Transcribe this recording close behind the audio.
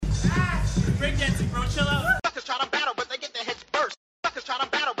breakdancing, bro. Chill out. Suckers try to battle, but they get their heads burst. Suckers try to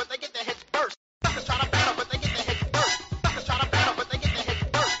battle, but they get their heads burst. Suckers try to battle, but they get their heads burst. Suckers try to battle, but they get their heads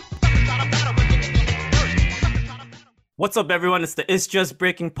burst. Suckers try to battle, but they get their heads burst. Suckers try to battle. What's up, everyone? It's the It's Just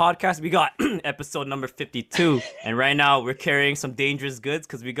Breaking podcast. We got episode number 52, and right now we're carrying some dangerous goods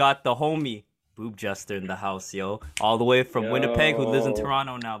because we got the homie Boob Jester in the house, all the way from Winnipeg, who lives in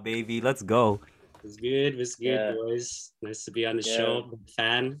Toronto now, baby. Let's go. It's good, boys. Nice to be on the show.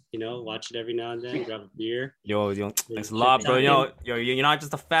 Fan, watch it every now and then. Grab a beer. Yo, thanks a lot, bro. You're not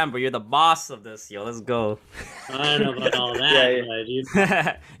just a fan, but you're the boss of this. Let's go. I don't know about all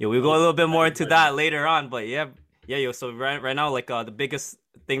that, Yo, we'll go a little bit more into that later on, but yeah. So right now, like the biggest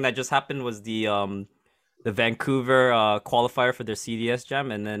thing that just happened was the Vancouver qualifier for their CDS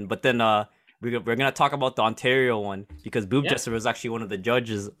Jam, but then we're gonna talk about the Ontario one because Boob Jester was actually one of the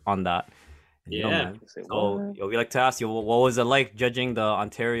judges on that. Man. So we like to ask you, what was it like judging the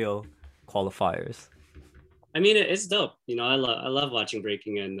Ontario qualifiers? I mean, it's dope. I love watching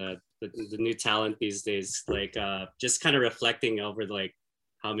breaking and the new talent these days. Like just kind of reflecting over like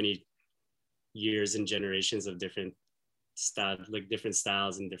how many years and generations of different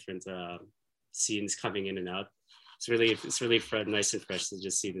styles and different scenes coming in and out. It's really nice and fresh to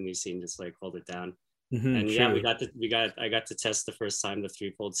just see the new scene just like hold it down. And I got to test the first time the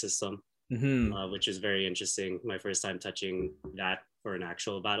threefold system. Which is very interesting. My first time touching that for an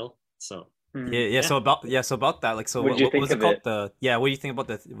actual battle. So So about that, like, so what was it called? What do you think about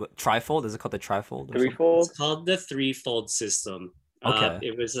the trifold? Is it called the trifold? Threefold. It's called the threefold system. Okay.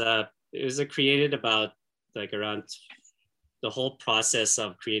 It was created about like around the whole process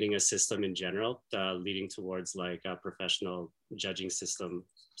of creating a system in general, leading towards like a professional judging system.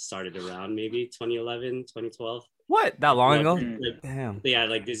 Started around maybe 2011, 2012. What? That long ago? Like, damn. Yeah,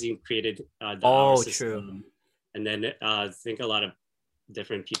 like Disney created the system. True. And then I think a lot of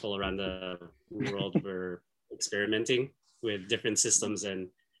different people around the world were experimenting with different systems. And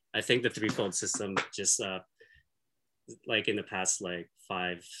I think the threefold system just like in the past like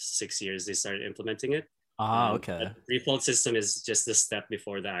 5-6 years, they started implementing it. Okay. The threefold system is just the step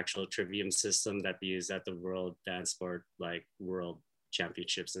before the actual trivium system that they use at the World Dance Sport, like World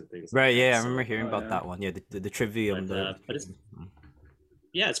Championships and things. Right, like that. I remember hearing about that one. Yeah, the trivium. But it's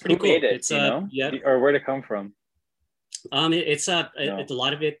pretty cool. Made it, it's or where'd it come from? A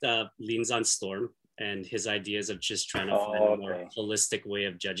lot of it leans on Storm and his ideas of just trying to find a more holistic way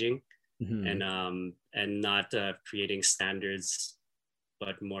of judging, and not creating standards,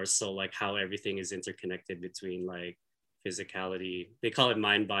 but more so like how everything is interconnected between like physicality. They call it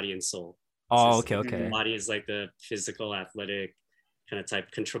mind, body, and soul. Okay. The body is like the physical, athletic kind of type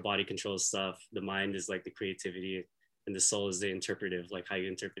body control stuff. The mind is like the creativity, and the soul is the interpretive, like how you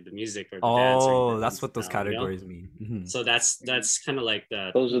interpret the music or the dance. That's what those categories mean. So that's kind of like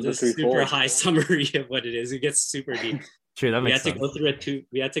the three super folds. high summary of what it is. It gets super deep. True, that makes sense. We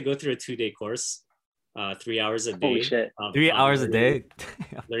had to go through a 2-day course, 3 hours a day. Holy shit. 3 hours a day.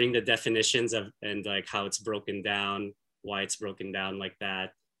 Learning the definitions of and like how it's broken down, why it's broken down like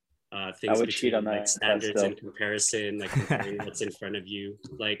that. Things would between cheat on like that standards test, and comparison, like comparing what's in front of you.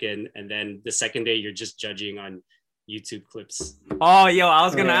 Like and then the second day you're just judging on YouTube clips. I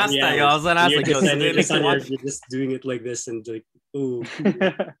was gonna ask that. I was gonna ask you're just doing it like this and like ooh.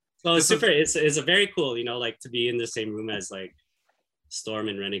 So it's super. It's a very cool, like to be in the same room as like Storm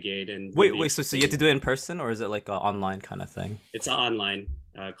and Renegade and wait. So you have to do it in person, or is it like an online kind of thing? It's an online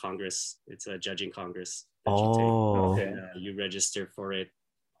congress. It's a judging congress. You register for it.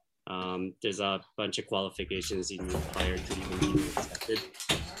 There's a bunch of qualifications you need prior to even being accepted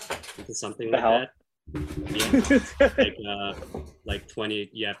into something like that. Yeah, like 20.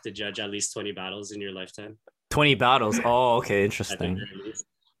 You have to judge at least 20 battles in your lifetime. 20 battles. Okay, interesting.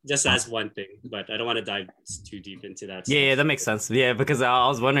 Just as one thing, but I don't want to dive too deep into that. Yeah, that makes sense. Yeah, because I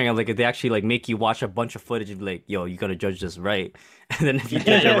was wondering, like, if they actually like make you watch a bunch of footage, and like, yo, you gotta judge this right, and then if you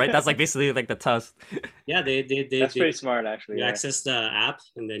judge it right, that's like basically like the test. Yeah, That's pretty smart, actually. You access the app,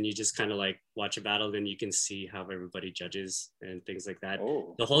 and then you just kind of like watch a battle, then you can see how everybody judges and things like that.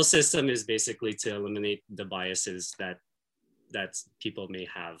 The whole system is basically to eliminate the biases that people may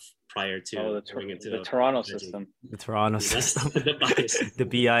have prior to going into the Toronto system. The Toronto system. The bias. The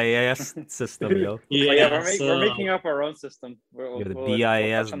BIAS system, yo. We're making up our own system. We'll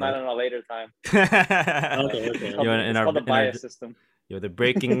BIAS. touch on that in a later time. Okay. It's called the bias system. Yo, the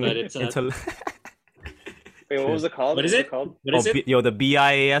breaking. But it's Wait, what was it called? What is it? The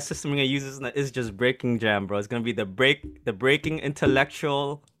BIAS system we're gonna use is just Breaking Jam, bro. It's gonna be the breaking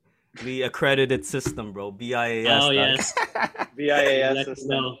intellectually accredited system, bro. BIAS. Oh yes. BIAS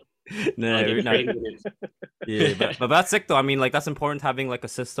system. No, I'll we're get not. trained in it. Yeah, but that's sick though. I mean, like that's important having like a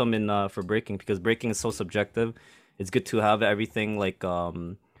system in for breaking because breaking is so subjective. It's good to have everything like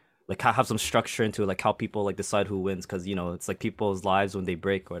have some structure into like how people like decide who wins because you know it's like people's lives when they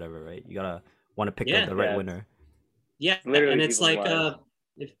break or whatever, right? You gotta want to pick like Yeah, the right Yeah, winner. yeah, literally and it's people's like lives.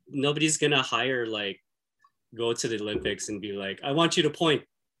 if nobody's gonna hire like go to the Olympics and be like, I want you to point,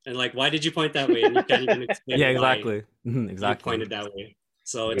 and like, why did you point that way? And you can't even Yeah, explain why exactly. you Exactly. pointed that way.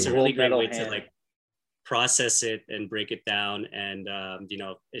 So The it's a really gold great medal way to hand. like process it and break it down, and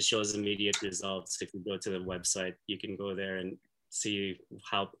it shows immediate results. If you go to the website, you can go there and see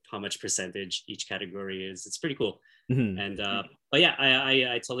how much percentage each category is. It's pretty cool. Mhm. And but yeah,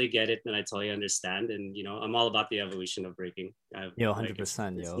 I totally get it and I totally understand. And I'm all about the evolution of breaking. Yo, Like it's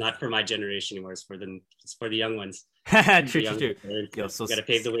 100%, it's yo. not for my generation anymore. It's for the young ones. True, The true, young true. ones. Yo, You gotta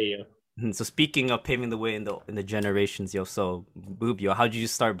pave the way. Yo. so speaking of paving the way in the generations, yo, so Boob, yo, how did you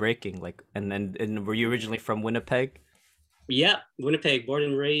start breaking? Like, and were you originally from Winnipeg? Yeah, Winnipeg, born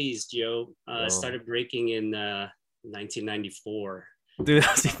and raised. Yo, Started breaking in 1994. dude,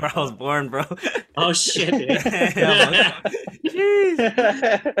 that's before I was born, bro. Oh shit! Yeah,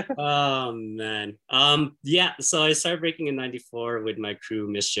 jeez. Oh man. Yeah. So I started breaking in '94 with my crew,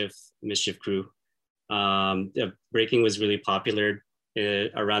 Mischief Crew. Breaking was really popular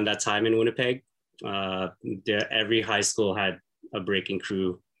around that time in Winnipeg. Every high school had a breaking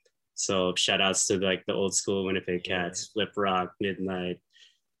crew. So shout outs to like the old school Winnipeg Cats, Flip Rock, Midnight,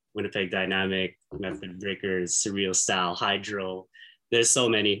 Winnipeg Dynamic, Method Breakers, Surreal Style, Hydro. There's so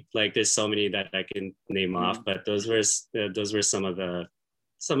many that I can name off, but those were some of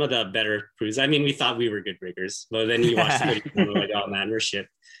the better crews. I mean, we thought we were good breakers, but then you watch the video and we're like, oh man, we're shit.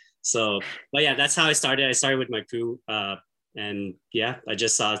 So, but yeah, that's how I started. I started with my crew, and yeah, I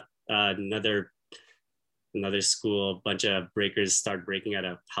just saw another school, a bunch of breakers start breaking at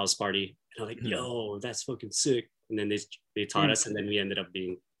a house party, and I'm like, yo, that's fucking sick. And then they taught us, and then we ended up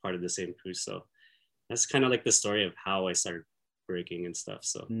being part of the same crew. So that's kind of like the story of how I started breaking and stuff.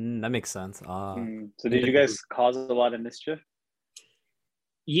 So That makes sense. So did you guys cause a lot of mischief?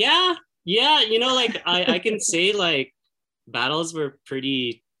 yeah, like I can say like battles were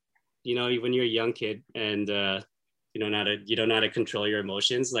pretty, when you're a young kid and you don't know how to control your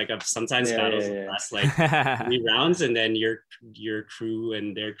emotions. Like sometimes battles would last like 3 rounds, and then your crew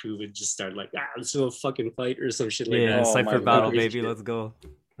and their crew would just start like, let's go fucking fight or some shit like Yeah, that. Cypher my battle, God. baby. Let's go.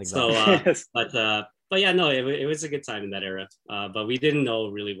 Like So, that. but yeah, no, it was a good time in that era. But we didn't know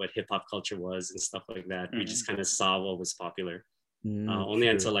really what hip hop culture was and stuff like that. We just kind of saw what was popular. Only True.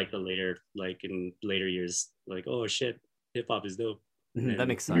 until like in later years, like, oh shit, hip hop is dope. That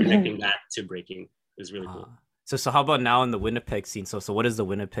makes sense. Connecting that to breaking is really cool. So how about now in the Winnipeg scene? So what is the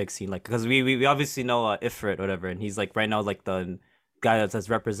Winnipeg scene like? Because we obviously know Ifrit, whatever, and he's like right now like the guy that's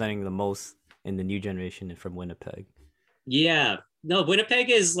representing the most in the new generation from Winnipeg. Yeah, no,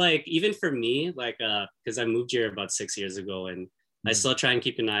 Winnipeg is like, even for me, like because I moved here about 6 years ago, and I still try and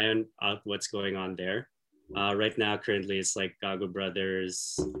keep an eye on what's going on there. Right now, currently, it's like Gago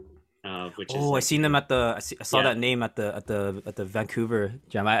Brothers, which is I like, seen them at the I saw that name at the Vancouver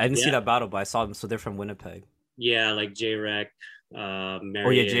jam. I didn't see that battle, but I saw them. So they're from Winnipeg. Yeah, like J-Rec, Marion, Oh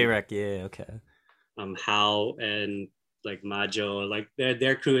yeah, J-Rec. Yeah, okay. How and like Majo, like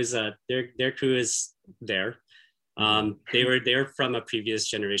their crew is their crew is there. They were from a previous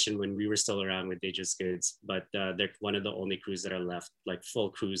generation when we were still around with Dangerous Goods, but they're one of the only crews that are left, like full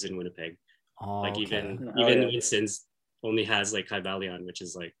crews in Winnipeg. Like Okay. even Winston's only has like Kybalion, which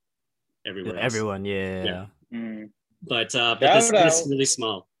is like everywhere else. Everyone, yeah. But the scene is really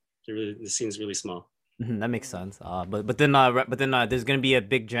small. The scene's really small. That makes sense. But then there's gonna be a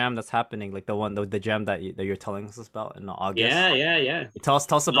big jam that's happening, like the jam that you're telling us about in August. Yeah. Tell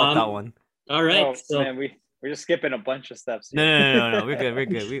us about that one. All right. Oh, so man, we're just skipping a bunch of steps here. No. We're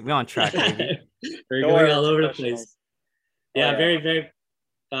good. We're on track, baby. We're Don't going worry, all over the professionals. place. Yeah, yeah. very.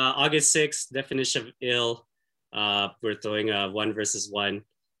 August 6th, definition of ill. We're throwing a 1 versus 1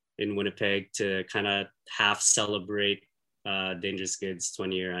 in Winnipeg to kind of half celebrate Dangerous Goods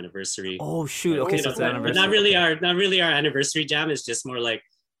 20-year anniversary. Oh shoot! Okay, so it's an anniversary. Not really our anniversary jam. It's just more like,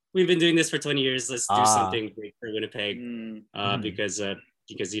 we've been doing this for 20 years. Let's do something big for Winnipeg, because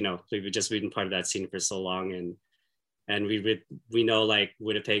we've just been part of that scene for so long, and we know like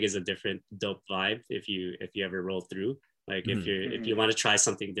Winnipeg is a different dope vibe if you ever roll through. Like if you want to try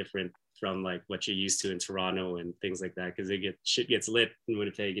something different from like what you're used to in Toronto and things like that, because shit gets lit in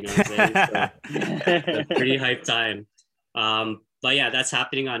Winnipeg, you know what I'm saying? So, pretty hype time. But yeah, that's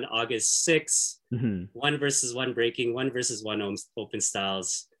happening on August 6th. 1 versus 1 breaking, 1 versus 1 open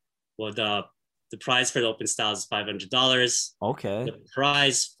styles. Well, the prize for the open style is $500. Okay. The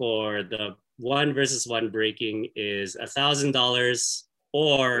prize for the 1v1 breaking is $1,000,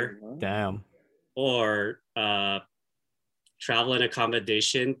 or Damn. travel and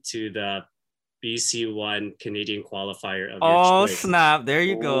accommodation to the BC1 Canadian qualifier of your Oh choice, snap! There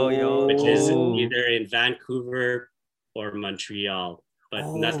you go, yo. which is Ooh. either in Vancouver or Montreal, but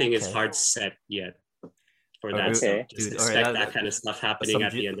nothing is Okay. hard set yet for that Okay. stuff. Just Dude, alright, expect that- that kind of stuff happening some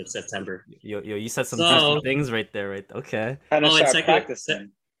at the ju- end of September. Yo, you said some So- juicy things right there, right? Okay. Kind of Oh, and start second-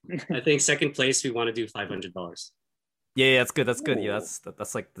 practicing. I think second place, we want to do $500. Yeah, that's good. That's good. Yo, Ooh.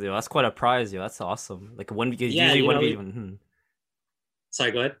 that's like, yo, that's quite a prize, yo. That's awesome. Like one, Yeah, usually you one know, v.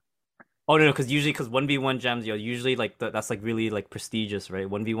 Sorry, go ahead. Oh no, because usually, because 1v1 jams, yo, usually like that's like really like prestigious, right?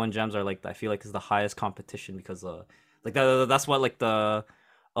 1v1 jams are like, I feel like is the highest competition because like that's what like the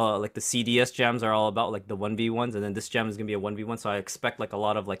CDS jams are all about, like the 1v1s, and then this jam is gonna be a 1v1, so I expect like a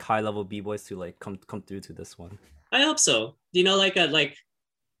lot of like high level b-boys to like come through to this one. I hope so. You know, like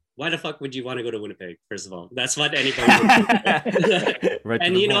why the fuck would you want to go to Winnipeg? First of all, that's what anybody would. Right to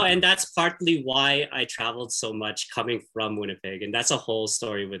And the you know, point. and that's partly why I traveled so much coming from Winnipeg, and that's a whole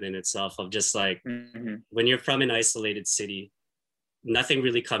story within itself of just like Mhm. when you're from an isolated city, nothing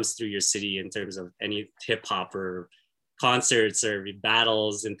really comes through your city in terms of any hip hop or concerts or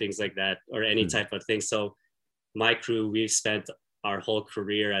battles and things like that, or any type of thing. So my crew, we've spent our whole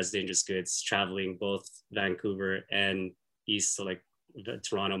career as Dangerous Goods traveling both Vancouver and east, so like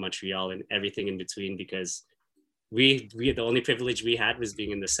Toronto, Montreal, and everything in between, because we the only privilege we had was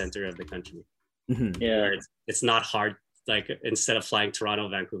being in the center of the country. Mhm. Yeah. Where it's not hard, like instead of flying Toronto,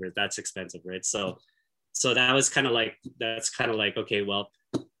 Vancouver, that's expensive, right? So that was kind of like, okay, well,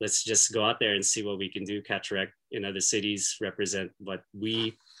 let's just go out there and see what we can do, catch wreck in other cities, represent what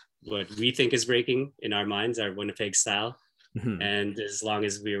we think is breaking in our minds, our Winnipeg style. Mhm. And as long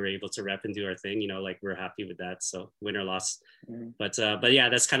as we were able to rep and do our thing, you know, like we're happy with that. So win or loss. Mhm. But yeah,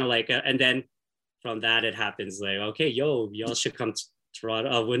 that's kind of like, and then from that, it happens like, okay, y'all should come to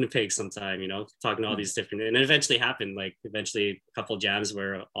Toronto, Winnipeg sometime, you know, talking to all these different, and it eventually happened. Like eventually a couple jams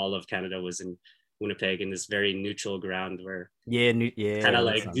where all of Canada was in Winnipeg in this very neutral ground where Yeah, kind of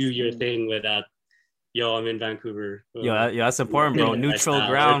makes like sense. do your thing without, yo, I'm in Vancouver. Yo, that's important, bro. my Neutral style,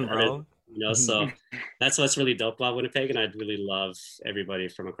 ground, or- bro. You know, so that's what's really dope about Winnipeg, and I'd really love everybody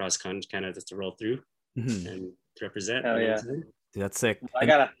from across Canada to roll through Mhm. and to represent. Hell you know yeah. what I'm saying? Dude, that's sick. I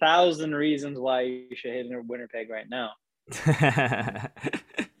got 1,000 reasons why you should hit in Winnipeg right now.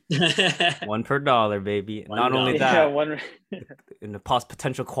 One per dollar, baby. One Not only dollar. Yeah, that, one. in the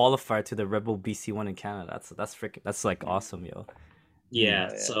potential qualifier to the Rebel BC1 in Canada. That's freaking. That's like awesome, yo. Yeah,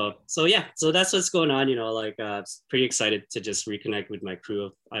 Yeah. so that's what's going on, you know, like pretty excited to just reconnect with my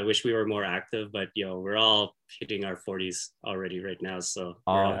crew. I wish we were more active, but we're all hitting our 40s already right now, so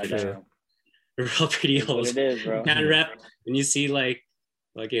Oh, we're, all I pretty, sure. know. we're all pretty That's what old. it is, bro. Can't rep, and you see like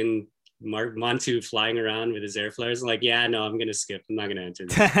in Mark Montu flying around with his air flares, like, yeah, no, I'm gonna skip. I'm not gonna enter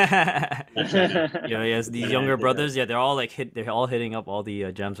this. Yes, these Yeah, younger yeah. brothers, they're all like they're all hitting up all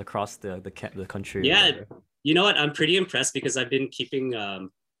the jams across the country. or Yeah. whatever. You know what? I'm pretty impressed because I've been keeping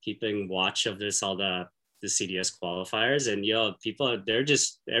watch of all the CDS qualifiers, and people,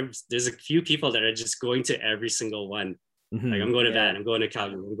 there's a few people that are just going to every single one. Mhm. Like I'm going to Yeah. that, I'm going to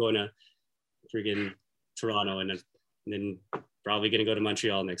Calgary, I'm going to freaking Toronto, and then probably gonna go to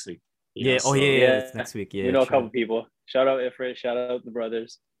Montreal next week. you know, Yeah. Oh so- yeah. Yeah. It's next week. Yeah. We know a true. couple people. Shout out Ifrit. Shout out the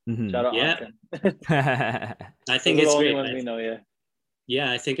brothers. Mhm. Shout out Yeah. Anton. I think Those it's are the only great. ones we know. Yeah.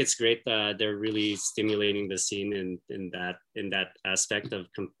 Yeah, I think it's great that they're really stimulating the scene in that aspect of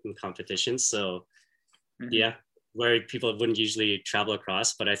competition. So Mhm. yeah, where people wouldn't usually travel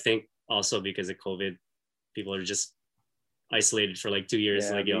across, but I think also because of COVID, people are just isolated for like 2 years.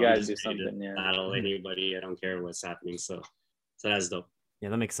 Yeah, Like, you I'm gotta just do ready to something, yeah. battle anybody. I don't care what's happening. So that's dope. Yeah,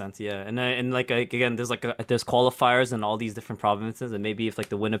 that makes sense. Yeah, and like again, there's qualifiers in all these different provinces, and maybe if like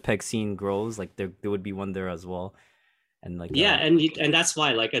the Winnipeg scene grows, like there would be one there as well, and like Yeah, and that's why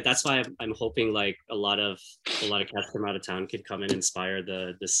I'm hoping like a lot of cats from out of town could come and inspire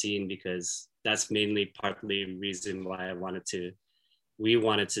the scene, because that's mainly partly the reason why we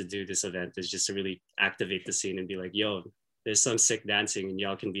wanted to do this event, is just to really activate the scene and be like, yo, there's some sick dancing and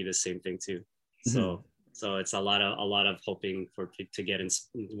y'all can be the same thing too. So it's a lot of hoping to get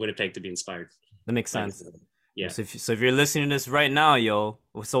Winnipeg to be inspired. that makes by sense. this event. Yeah. So if you're listening to this right now, yo,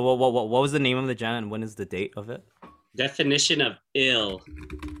 so what was the name of the jam and when is the date of it? Definition of ill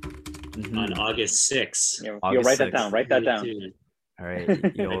Mhm. on August 6th. Yeah, August write that 6th. down. Write that down. 2022. All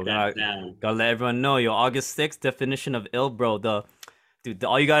right, yo, Write that down. gotta let everyone know, yo, August 6th, definition of ill, bro. Dude,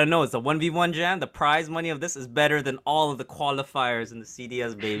 all you gotta know is the 1v1 jam, the prize money of this is better than all of the qualifiers in the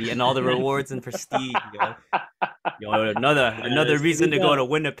CDS, baby, and all the rewards and prestige, yo. Yo, another It's gonna reason be to go to dope.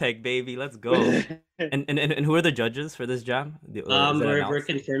 Winnipeg, baby. Let's go. And who are the judges for this jam? Is it We're announced?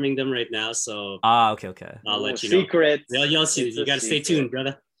 confirming them right now, so Ah, okay, okay. I'll Ooh, let you know. secret. You'll see. It's You a gotta stay secret. tuned,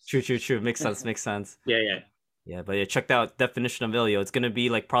 brother. True. Makes sense, makes sense. Yeah, yeah. Yeah, but yeah, check out Definition of Ill, yo. It's gonna be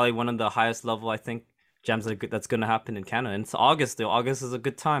like probably one of the highest level, I think, jams that's gonna happen in Canada. And it's August, though. August is a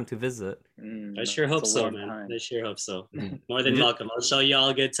good time to visit. I sure hope it's a so, warm man. time. I sure hope so. Mhm. More than Ju- welcome. I'll show you all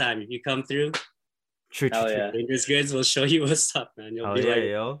a good time. If you come through, True. Hell yeah. Fingers Goods will show you what's up, man. You'll Oh be yeah, like,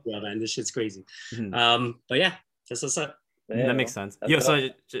 yo. yeah, man, this shit's crazy. Mhm. But yeah, that's what's up. That makes sense. That's Yo, so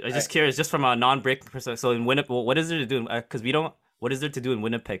dope. I just curious, just from a non-breaking perspective. So in Winnipeg, what is there to do? Because we don't. What is there to do in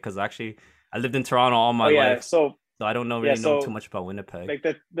Winnipeg? Because actually, I lived in Toronto all my Oh yeah, life, so I don't really know so too much about Winnipeg. like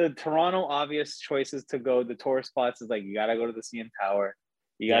the Toronto obvious choices to go, the tourist spots is like you gotta go to the CN Tower,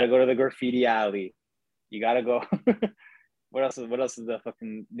 you gotta go to the Graffiti Alley, you gotta go. What else is the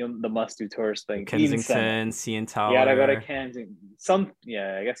fucking the must do tourist thing? Eden Center. Kensington, CN Tower. You gotta go to Kensington.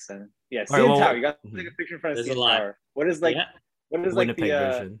 I guess so. Yeah, All right, CN well, Tower. You got to mhm. take a picture in front of There's a CN lot. Tower. What is like? Yeah. What is like Winnipeg the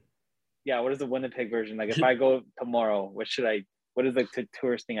version. what is the Winnipeg version? Like if I go tomorrow, what is like the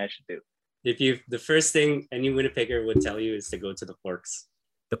tourist thing I should do? The first thing any Winnipegger would tell you is to go to the Forks,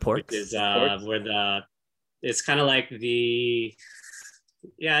 The which porks. is Forks? where it's kind of like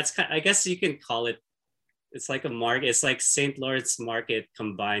it's kind. I guess you can call it. It's like a market. It's like St. Lawrence Market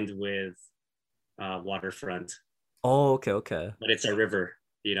combined with waterfront, Oh, okay. but it's a river.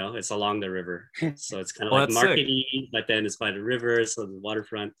 You know, it's along the river, so it's kind of Oh, like that's sick. markety, but then it's by the river, so the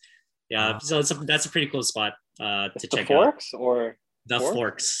waterfront. Yeah, Ah. so that's a pretty cool spot to The check out. Forks or The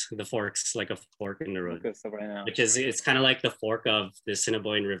Forks? forks, like a fork in the road, look stuff right now? which is it's kind of like the fork of the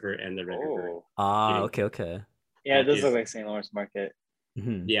Assiniboine River and the Red River. Oh, Ah, Yeah. okay. yeah, it does Is- look like St. Lawrence Market.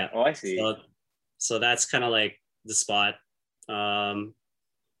 Mhm. Yeah, Oh, I see. so that's kind of like the spot.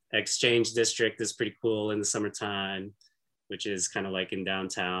 Exchange District is pretty cool in the summertime, which is kind of like in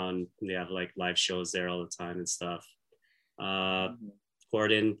downtown. They have like live shows there all the time and stuff. Mhm.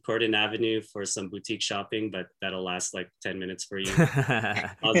 Corden Avenue for some boutique shopping, but that'll last like 10 minutes for you.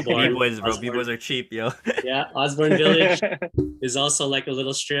 B-boys, bro. Osborne. B-boys are cheap, yo. Yeah, Osborne Village is also like a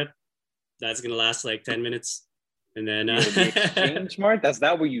little strip that's gonna last like 10 minutes, and then Yeah, the Exchange Mart. That's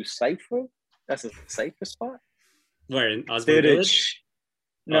that where you cipher? That's a cipher spot. where in Osborne Village, Village.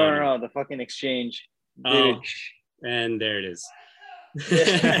 Oh, No, the fucking Exchange. Oh. Village. and there it is.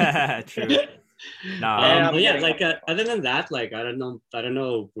 True. Nah, Yeah, I'm But yeah, getting like it. other than that, like I don't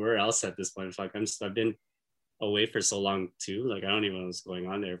know where else at this point. Fuck, I've been away for so long too. Like I don't even know what's going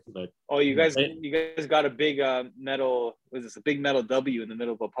on there. But Oh, you guys But- got a big metal. Was this a big metal W in the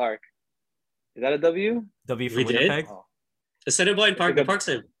middle of a park? Is that a W? W for We did? Winnipeg. Oh, Assiniboine Park, It's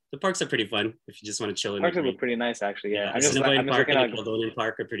a the parks are pretty fun if you just want to chill in parks the are green. pretty nice actually. Yeah, Yeah, I'm just Assiniboine Park looking and at. Caledonian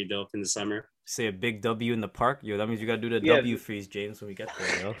Park are pretty dope in the summer. Say a big W in the park, yo. That means you gotta do the Yeah. W freeze, James, when we get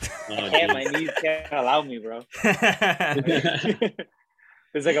there, yo. Oh, Can't, my geez. knees can't allow me, bro.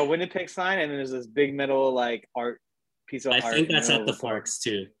 There's like a Winnipeg sign, and then there's this big metal like art piece of I art. think in that's middle at the of park. Forks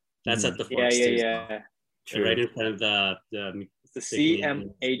too. That's at the Yeah, Forks yeah, too. yeah. True. Right in front of the It's the Speaking of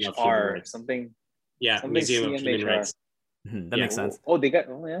human CMHR rights. something. yeah Museum of Human CMHR. Rights. That Yeah. makes sense. Oh, they got.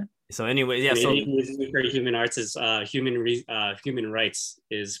 Oh, yeah. So anyway, yeah. So Canadian Museum for Human Arts is human rights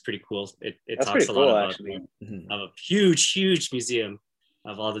is pretty cool. It That's talks pretty a lot cool, about actually. mhm. a huge museum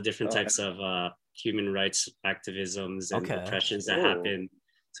of all the different Oh, types of human rights activisms and Okay. oppressions that Ooh. happen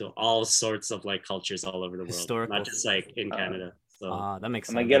to all sorts of like cultures all over the world, Historical. not just like in Uh, Canada. So that makes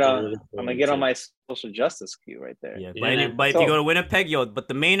I'm sense. gonna get That's on. really I'm cool gonna get on too. my social justice cue right there. Yeah, Yeah, but, man. but if you So- go to Winnipeg, yo, but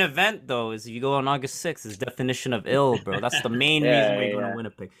the main event though is you go on August 6th is Definition of Ill, bro. That's the main Yeah, reason why you go yeah. to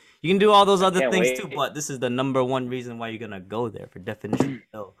Winnipeg. You can do all those other can't things wait. too, but this is the number one reason why you're gonna go there for Definition of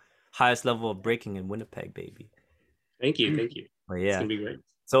Ill. Highest level of breaking in Winnipeg, baby. thank you. But It's yeah. gonna be great.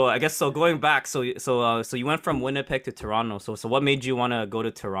 So I guess going back, so you went from Winnipeg to Toronto. So what made you want to go to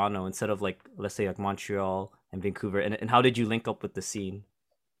Toronto instead of like let's say like Montreal and Vancouver? And how did you link up with the scene?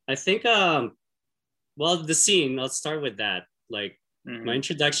 I think well the scene. Let's start with that. Like Mhm. my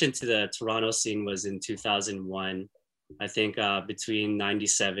introduction to the Toronto scene was in 2001. I think between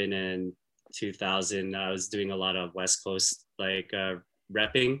 97 and 2000, I was doing a lot of West Coast like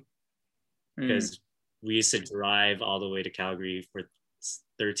repping Mm. because we used to drive all the way to Calgary for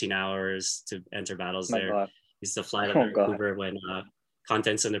 13 hours to enter battles My there. God. Used to fly to Oh, God. Vancouver when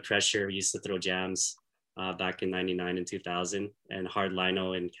Contents Under Pressure, we used to throw jams back in 99 and 2000 and Hard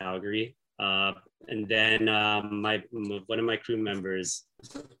Lino in Calgary. And then one of my crew members,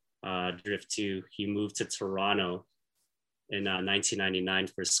 Drift 2, he moved to Toronto in 1999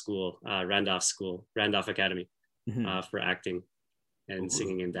 for school, Randolph Academy, for acting and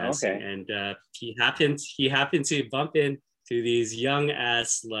singing and dancing. Okay. And he happened to bump into these young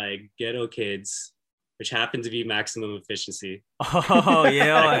ass like ghetto kids, which happened to be Maximum Efficiency. Oh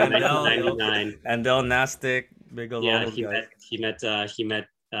yeah, Back in Andel, 1999. Andel, Nastic, Big Ol' Yeah, those guys. he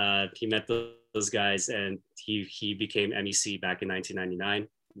met those guys, and he became MEC back in 1999,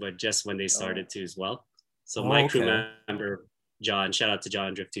 but just when they started to as well. So my crew Okay. member John, shout out to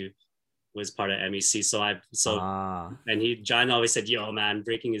John Drift too, was part of MEC. Ah, And John always said, "Yo, man,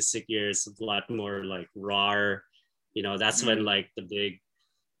 breaking is sick here. It's a lot more like raw." You know, that's when like the big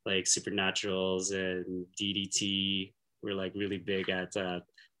like Supernaturals and DDT were like really big at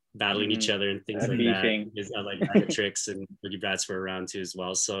battling each other and things like beefing. that. Is like Tricks and Boogie Brats were around too as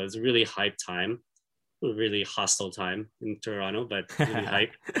well. So it was a really hype time, a really hostile time in Toronto, but really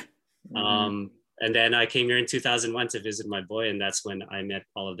hype. And then I came here in 2001 to visit my boy, and that's when I met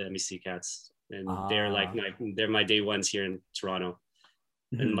all of the MEC cats, and they're my day ones here in Toronto.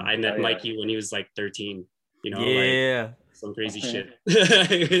 And I met Mikey when he was like 13. You know, like some crazy shit.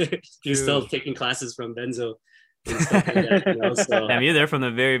 He was still taking classes from Benzo and stuff like that. You know? So, damn, you're there from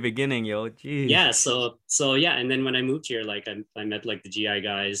the very beginning, yo. Jeez. Yeah. So yeah. And then when I moved here, like I met like the GI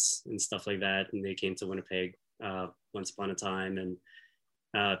guys and stuff like that, and they came to Winnipeg once upon a time, and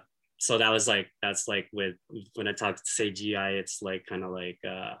so that's like with when I talk to say GI, it's like kind of like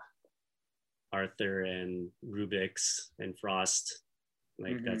Arthur and Rubik's and Frost.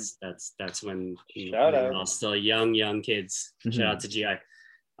 Like that's when we're all still young kids. Shout out to GI.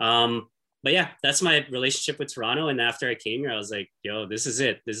 But yeah, that's my relationship with Toronto. And after I came here, I was like, yo, this is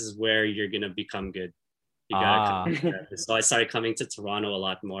it. This is where you're gonna become good. You gotta come. So I started coming to Toronto a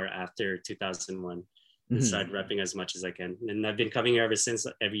lot more after 2001. And started repping as much as I can. And I've been coming here ever since,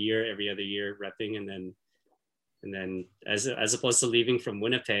 every other year repping. And then as opposed to leaving from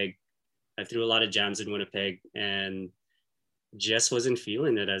Winnipeg, I threw a lot of jams in Winnipeg and just wasn't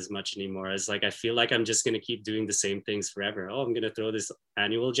feeling it as much anymore. As like, I feel like I'm just going to keep doing the same things forever. Oh, I'm going to throw this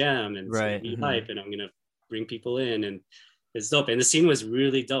annual jam and it's going to be hype, and I'm going to bring people in, and it's dope. And the scene was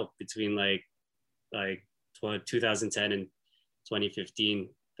really dope between like 2010 and 2015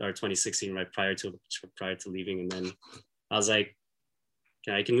 or 2016, right prior to leaving. And then I was like,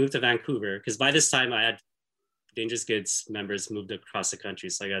 okay, I can move to Vancouver, because by this time I had Dangerous Goods members moved across the country.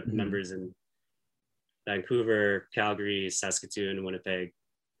 So I got members in Vancouver, Calgary, Saskatoon, Winnipeg,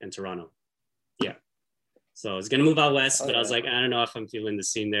 and Toronto. Yeah. So I was gonna move out west, but I was like, I don't know if I'm feeling the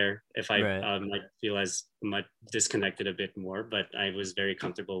scene there. If I might feel as much disconnected a bit more, but I was very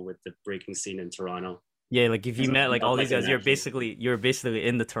comfortable with the breaking scene in Toronto. Yeah, like if you met like all these guys, you're basically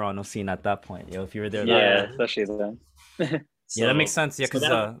in the Toronto scene at that point. You know, if you were there. Especially then. Yeah, that makes sense. Yeah, because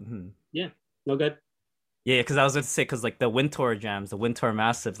no good. Yeah, because I was going to say, because like the Wintour jams, the Wintour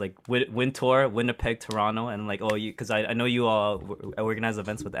Massives, like Wintour, Winnipeg, Toronto, and like because I know you all organize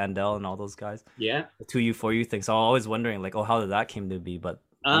events with Andel and all those guys. Yeah. The 2U 4U thing. So I'm always wondering like, how did that came to be? But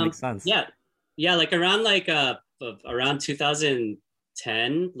that makes sense. Yeah, like around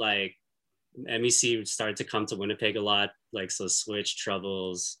 2010, like MEC started to come to Winnipeg a lot. Like so, Switch,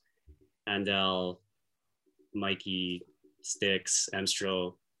 Troubles, Andel, Mikey, Sticks,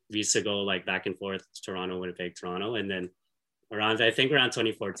 Emstro. We used to go like back and forth, Toronto, Winnipeg, Toronto. And then around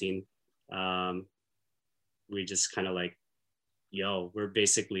 2014, we just kind of like, yo, we're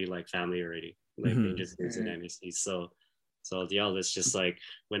basically like family already. Like they just did an MEC. So yo, let's just like,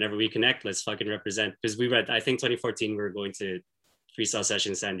 whenever we connect, let's fucking represent. Because I think 2014, we were going to Freestyle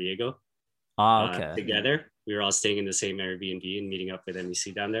Session in San Diego. Together. We were all staying in the same Airbnb and meeting up with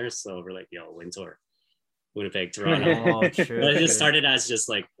MEC down there. So we're like, yo, Wintour, Winnipeg, Toronto. True. But it just started as just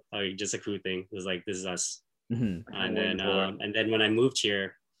like just a crew thing. It was like, this is us. And then when I moved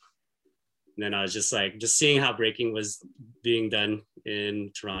here, then I was just like, just seeing how breaking was being done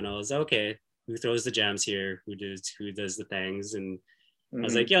in Toronto. I was like, okay, who throws the jams here? Who does the things? And I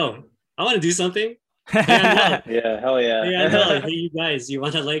was like, yo, I want to do something. Yeah, hell yeah. Hey, you guys, you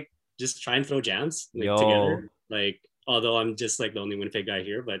want to like just try and throw jams together? Like, although I'm just like the only Winnipeg guy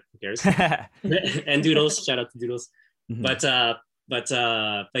here, but who cares? And Doodles, shout out to Doodles. But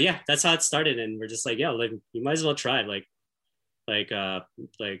yeah, that's how it started. And we're just like, yeah, like you might as well try, like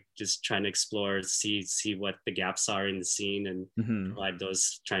just trying to explore, see what the gaps are in the scene, and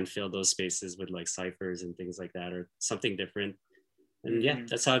try and fill those spaces with like ciphers and things like that, or something different. And yeah,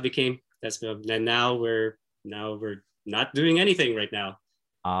 that's how it became. And now we're not doing anything right now.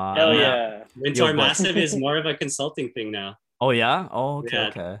 Hell yeah. Wintour Massive is more of a consulting thing now. Oh yeah? Oh,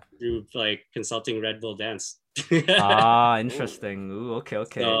 okay. Through like consulting Red Bull Dance. Interesting. Ooh, okay.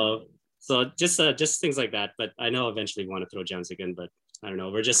 So just things like that. But I know eventually we want to throw jams again, but I don't know.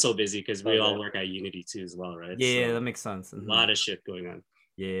 We're just so busy because we all work at Unity too as well, right? Yeah, So that makes sense. a lot of shit going on.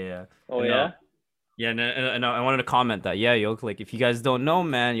 Yeah. Oh And, yeah. Yeah, and I wanted to comment that, yeah, yo, like if you guys don't know,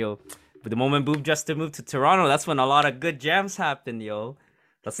 man, yo, but the moment Boob Jester moved to Toronto, that's when a lot of good jams happened, yo.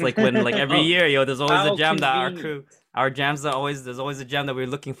 That's like when, like every Oh. year, yo, there's always How a jam that our convenient. crew, our jams are always, there's always a jam that we're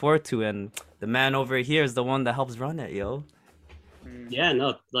looking forward to, and the man over here is the one that helps run it, yo. Yeah,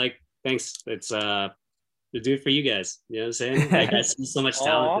 no, like thanks. It's to do it for you guys. You know what I'm saying? Like I see so much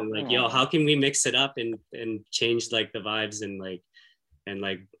talent and like, yo, how can we mix it up and change like the vibes and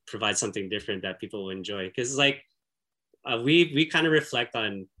like provide something different that people will enjoy? Because like we kind of reflect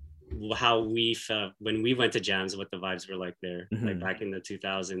on how we felt when we went to jams, what the vibes were like there, like back in the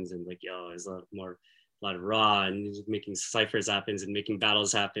 2000s, and like yo, there's a lot of raw and making ciphers happen and making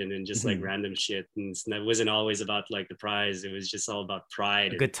battles happen and just like random shit, and it wasn't always about like the prize. It was just all about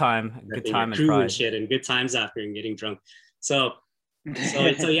pride, Good time and crew pride. and shit, and good times after and getting drunk. So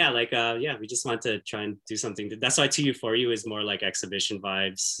yeah, like yeah, we just want to try and do something. That's why To You For You is more like exhibition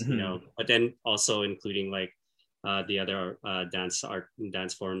vibes, you know, but then also including like the other dance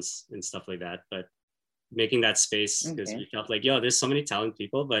forms and stuff like that. But making that space because we felt like, yo, there's so many talented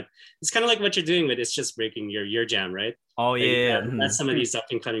people, but it's kind of like what you're doing with It's Just Breaking your jam, right? Oh Like, yeah, that's some of these up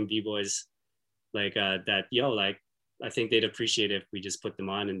and coming b-boys like that, yo, like I think they'd appreciate if we just put them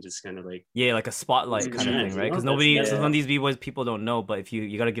on and just kind of like like a spotlight kind of Yeah, thing, right? you know, Because nobody, that's- some of these b-boys people don't know, but if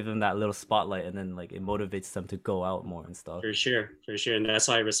you gotta give them that little spotlight, and then like it motivates them to go out more and stuff. for sure, and that's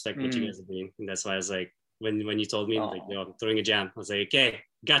why I respect what you guys are doing, and that's why I was like, when you told me like, yo, I'm throwing a jam, I was like, okay,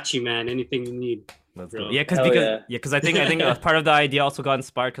 got you, man, anything you need. Let's Bro. go. Yeah, because I think part of the idea also got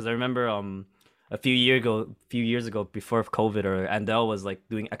inspired because I remember a few years ago before COVID, or Andel was like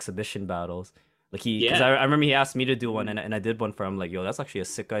doing exhibition battles. Like because I remember he asked me to do one, and I did one for him. Like, yo, that's actually a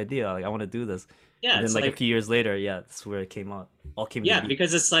sick idea. Like, I want to do this. Yeah, And it's then like a few years later, yeah, that's where it came out. All came. yeah, to be.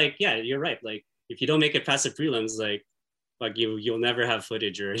 because it's like, yeah, you're right. Like if you don't make it past the prelims, like you'll never have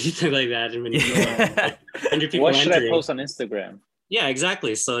footage or anything like that. And when you like 100 people What should I entering, post on Instagram? yeah,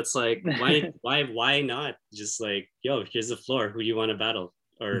 exactly. So it's like, why not just like, yo, here's the floor. Who do you want to battle?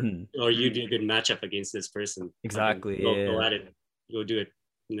 Or you do a good matchup against this person. Exactly. Go at it. Go do it.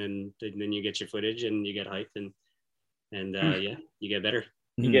 And then you get your footage and you get hype and yeah, you get better.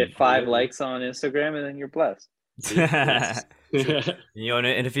 You get 5 likes on Instagram and then you're blessed. Yo,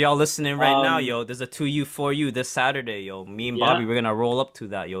 and if y'all listening right now, Um, yo, there's a 2U 4U this Saturday, yo. Me and Bobby, we're gonna roll up to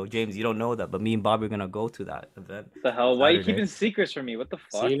that, yo. James, you don't know that, but me and Bobby are gonna go to that event. What the hell? Why are you Saturday. keeping secrets from me? What the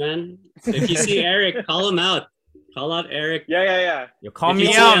fuck? See, man. If you see Eric, call him out. Call out Eric. Yeah. Yo, call If you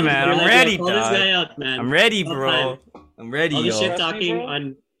me see out, him, man. you're I'm like, yo, ready, call this guy dog. out, man. I'm ready, All bro. time. I'm ready, All the yo. shit Trust me, talking bro.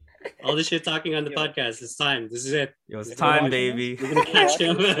 on all the shit talking on the Yo. podcast. It's time. This is it. Yo, it's You're time, watching baby. We're gonna catch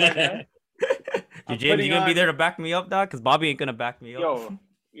him. Yo, James, you gonna be there to back me up, dog? Because Bobby ain't gonna back me up. Yo.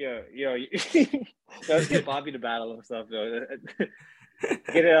 Let's get Bobby to battle and stuff, yo.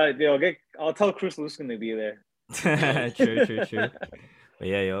 I'll tell Chris Luskin to be there. True. But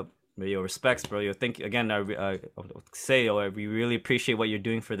yeah, yo, respects, bro. Yo, thank you again. I say, yo, we really appreciate what you're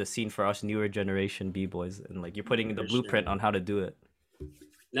doing for the scene for us newer generation b-boys, and like you're putting the For blueprint sure. on how to do it.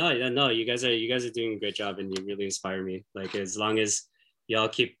 No, you guys are doing a great job, and you really inspire me. Like as long as y'all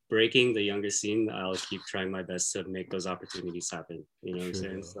keep breaking the younger scene, I'll keep trying my best to make those opportunities happen. You know what I'm True.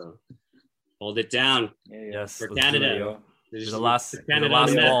 saying? So hold it down. Yeah. Yes, For let's do Canada. it, yo. There's You're the last Canada on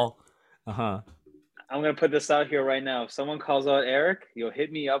the map. ball. I'm gonna put this out here right now. If someone calls out Eric, you'll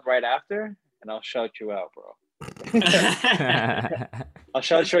hit me up right after, and I'll shout you out, bro. I'll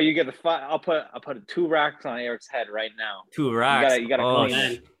shout you. You get the five. I'll put 2 racks on Eric's head right now. 2 racks. You gotta oh, call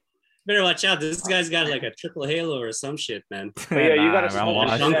man. Better watch out. This guy's got like a triple halo or some shit, man. But yeah, you gotta I'm smoke the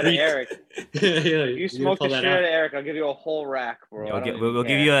washed. shit out of Concrete. Eric. Yeah, You smoke the shit out of Eric, I'll give you a whole rack, bro. Yo, I don't we'll even give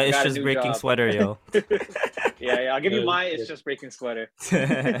care. you a It's got Just new Breaking job. sweater, yo. Yeah, I'll give you Yeah, my yeah. It's Just Breaking sweater. All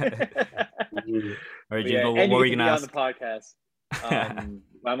right, Mm. James, Yeah, what and were you you can gonna be ask? on the podcast.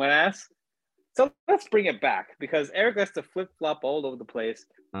 What I'm gonna ask. So let's bring it back because Eric likes to flip flop all over the place.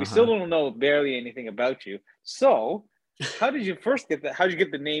 We still don't know barely anything about you. So, how did you first get that? How did you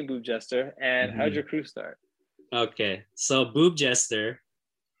get the name Boob Jester, and how did your crew start? Okay, so Boob Jester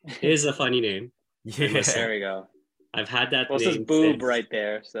is a funny name. Yeah. There we go. I've had that Well, it name says boob since- right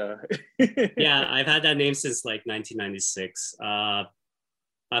there. So Yeah, I've had that name since like 1996.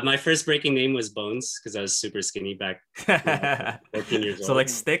 My first breaking name was Bones because I was super skinny back 14 years old. So like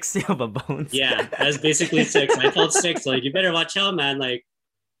sticks, yeah, but bones. Yeah, that's basically six. I told six, like, you better watch out, man. Like,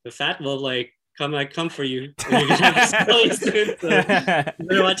 the fat will like come for you. You're gonna have to spell you soon, so you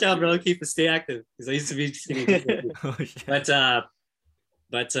better watch out, bro. Stay active. Because I used to be skinny. Oh, shit. But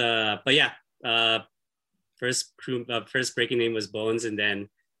but yeah, first breaking name was Bones, and then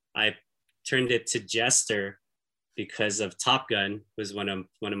I turned it to Jester because of Top Gun was one of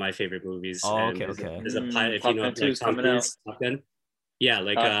my favorite movies. Oh, and okay, there's okay. there's a pilot, if Top you know Gun of, 2 like is Tom coming out. Cruise, Top Gun. Yeah,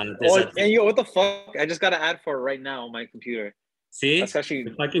 like and yo, what the fuck? I just got an ad for it right now on my computer. see, That's actually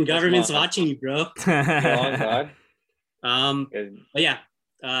the fucking government's smart. watching you, bro. Yo, on God. But yeah,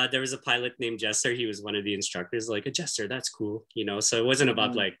 there was a pilot named Jester. He was one of the instructors. Like, a Jester, that's cool, you know. So it wasn't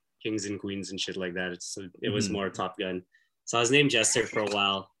about like kings and queens and shit like that. It was more Top Gun. So I was named Jester for a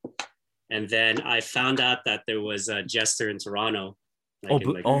while, and then I found out that there was a Jester in Toronto, like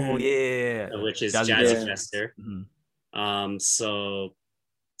yeah, which is Jazzy Jazzy Jester. Jester. Mhm.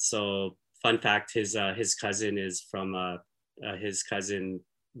 So fun fact, his cousin is from his cousin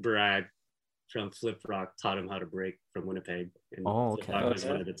Brad from Flip Rock taught him how to break from Winnipeg. And Okay. Flip Rock was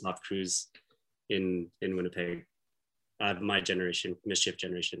one of the top crews in Winnipeg, my generation, Mischief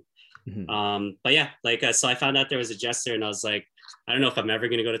generation. But yeah, like so I found out there was a Jester, and I was like, I don't know if I'm ever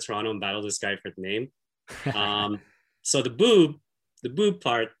gonna go to Toronto and battle this guy for the name. So the boob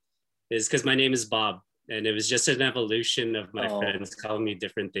part is because my name is Bob, and it was just an evolution of my friends calling me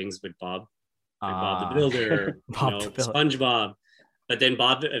different things with Bob, like Bob the Builder, SpongeBob. But then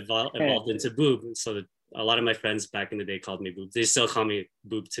Bob evolved into Boob, so a lot of my friends back in the day called me Boob. They still call me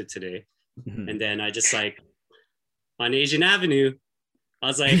Boob to today. And then I just like on Asian Avenue, I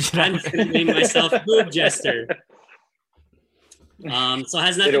was like, I'm just gonna name myself Boob Jester. So it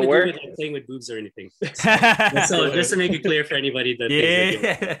has nothing to do with like, playing with boobs or anything. So just to make it clear for anybody that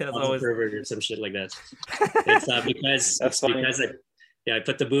thinks like, always pervert or some shit like that, it's because I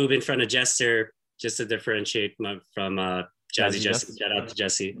put the boob in front of Jester just to differentiate from Jazzy Jesse. Shout out to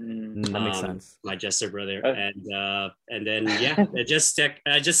Jesse. That makes sense. My Jester brother, and then yeah, I just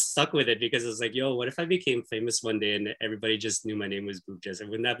stuck with it because it was like, yo, what if I became famous one day and everybody just knew my name was Boob Jester?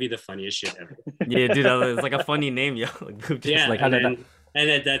 Wouldn't that be the funniest shit ever? Yeah, dude, it's like a funny name, yo. Like, Boob Jester. Yeah, like,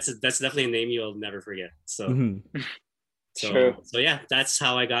 and that's definitely a name you'll never forget. So, so yeah, that's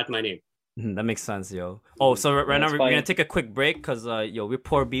how I got my name. That makes sense, yo. Oh, so right now we're gonna take a quick break because yo, we're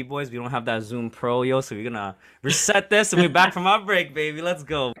poor b-boys. We don't have that Zoom Pro, yo. So we're gonna reset this and we're back from our break, baby. Let's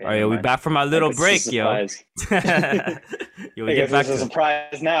go. All right, yo, we're back from our little break, yo. Yo, we get back to a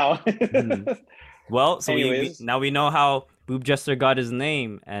surprise now. Well, so now we know how Boob Jester got his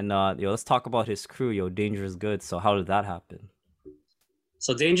name, and yo, let's talk about his crew, yo. Dangerous Goods. So how did that happen?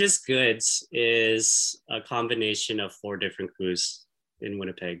 So Dangerous Goods is a combination of 4 different crews in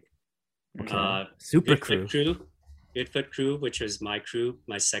Winnipeg. Okay. Super Goodfoot crew. Goodfoot crew, which was my crew,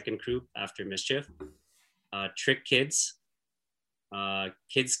 my second crew after Mischief. Trick Kids.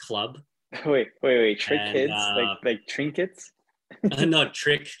 Kids Club. Wait. Trick Kids? Like trinkets? No,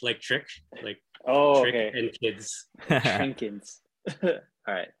 trick, like trick. Like trick and kids. Trinkets. All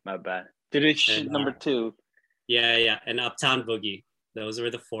right, my bad. Did it number 2? Yeah. And Uptown Boogie. Those were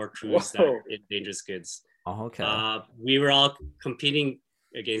the 4 crews that were in Dangerous Goods. Oh, okay. We were all competing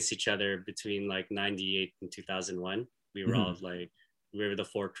against each other between like 98 and 2001. We were all like, we were the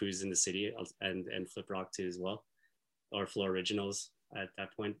 4 crews in the city, and Flip Rock too as well, or Floor Originals at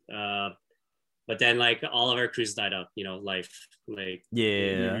that point. But then like all of our crews died out, you know, life, like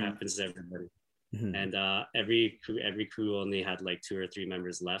it happens to everybody. And every crew only had like 2 or 3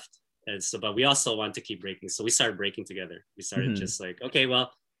 members left. And so, but we also want to keep breaking. So we started breaking together. We started just like, okay, well,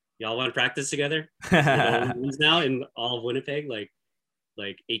 y'all want to practice together? Now in all of Winnipeg, like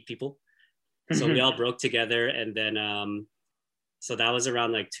 8 people. So we all broke together, and then so that was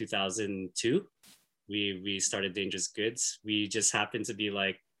around like 2002. We started Dangerous Goods. We just happened to be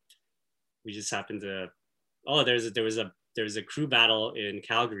like, there was a crew battle in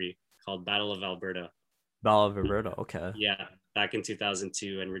Calgary called Battle of Alberta. Battle of Alberta, okay. Yeah, back in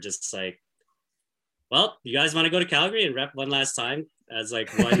 2002, and we're just like, well, you guys want to go to Calgary and rep one last time as like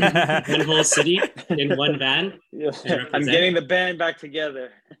one whole city in one van? I'm getting the band back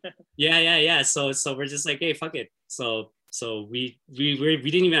together. Yeah. So we're just like, hey, fuck it. So we didn't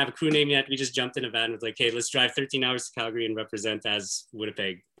even have a crew name yet. We just jumped in a van with like, hey, let's drive 13 hours to Calgary and represent as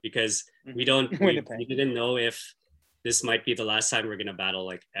Winnipeg, because we didn't know if this might be the last time we're gonna battle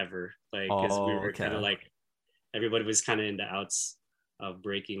like ever, like because we were kind of like, everybody was kind of in the outs of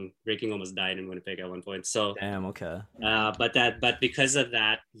breaking almost died in Winnipeg at one point. So damn, okay. But because of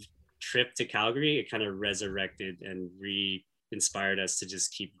that trip to Calgary, it kind of resurrected and inspired us to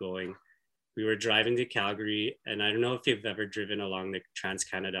just keep going. We were driving to Calgary, and I don't know if you've ever driven along the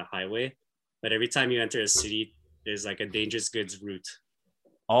Trans-Canada Highway, but every time you enter a city, there's like a Dangerous Goods route.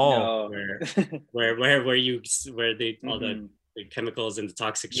 Oh, where they all the chemicals and the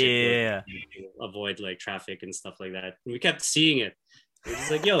toxic shit avoid like traffic and stuff like that. And we kept seeing it. We're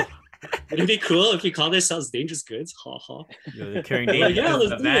just like, yo, wouldn't it be cool if we called ourselves Dangerous Goods? Ha ha. Yo, they're carrying Like, Dangerous yeah, Goods in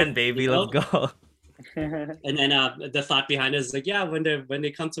let's the do van, it, baby. you know? Let's go. And then the thought behind it is like, yeah, when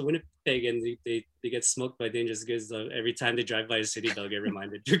they come to Winnipeg and they get smoked by Dangerous Goods, every time they drive by a city, they'll get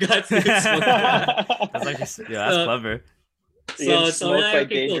reminded. You guys get smoked. That's actually, yeah, that's So- clever. Getting so smoked yeah, by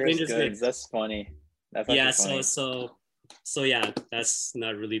okay, cool, dangerous Dangerous goods. Goods. That's funny. That's Yeah, actually funny. so yeah, that's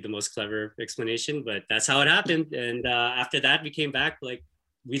not really the most clever explanation, but that's how it happened. And after that, we came back. Like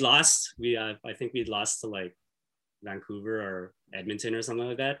we lost. I think we lost to like Vancouver or Edmonton or something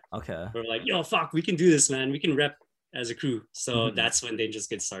like that. Okay. We're like, yo, fuck, we can do this, man. We can rep as a crew. So Mhm. that's when Dangerous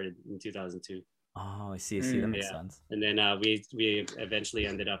Goods started in 2002. Oh, I see. That makes Yeah. sense. And then we eventually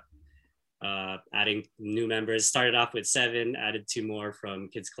ended up adding new members. Started off with 7, added 2 more from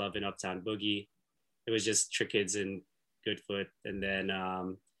Kids Club and Uptown Boogie. It was just Trick Kids and Goodfoot. And then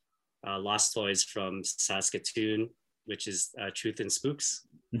Lost Toys from Saskatoon, which is Truth and Spooks.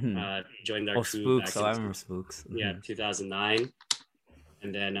 Mhm. Joined our Oh, crew Spooks. back Oh, I in remember Spooks. yeah, Mhm. 2009.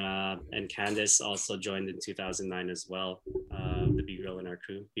 And then and Candace also joined in 2009 as well. The B Girl in our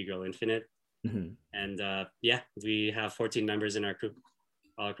crew, B Girl Infinite. Mhm. And yeah, we have 14 members in our crew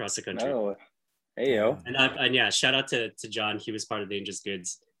all across the country. Oh, hey yo. And yeah, shout out to John. He was part of Dangerous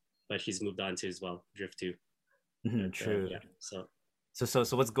Goods, but he's moved on to as well, Drift 2. Mhm, But, true. yeah, so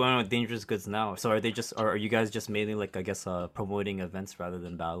So what's going on with Dangerous Goods now? So are you guys just mainly like, I guess, promoting events rather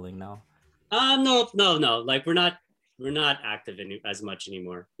than battling now? no. Like we're not active as much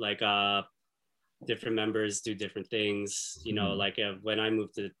anymore. Like different members do different things. You know, Mhm. like when I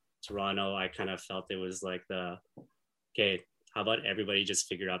moved to Toronto, I kind of felt it was like okay, how about everybody just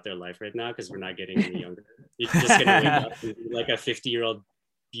figure out their life right now because we're not getting any younger. You're just gonna wake up and be like a 50-year-old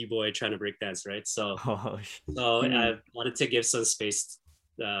b-boy trying to break dance, right? So Oh, I wanted to give some space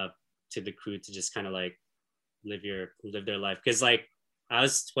to the crew to just kind of like live their life because like I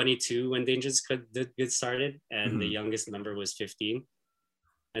was 22 when Dangerous Goods started, and the Mhm. youngest member was 15,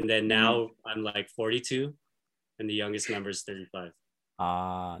 and then now I'm like 42, and the youngest member is 35,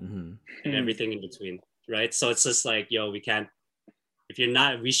 mhm. and everything in between, right? So it's just like, yo, we can't. If you're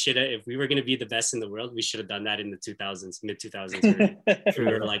not, if we were gonna be the best in the world, we should have done that in the 2000s, mid 2000s. We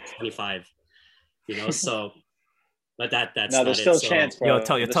were like 25, you know. So, but that's No, not there's it. still a So chance, bro. Yo,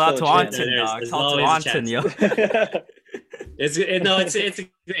 tell There's out to still a chance. Anton, There's- dog. there's Tell to always a Anton, yo. it's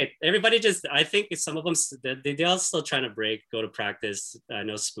great. Everybody just, I think some of them they all still trying to break, go to practice. I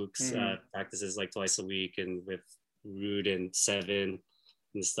know Spooks practices like twice a week, and with Rude and Seven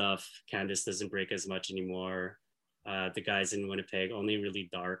and stuff. Candace doesn't break as much anymore. The guys in Winnipeg, only really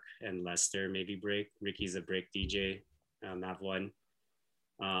Dark and Lester maybe break. Ricky's a break DJ. Mav1.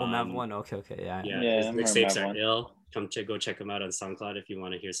 Oh, Mav1. Okay, yeah. Yeah, Yeah, his I remember mixtapes are Mav1. ill. Go check them out on SoundCloud if you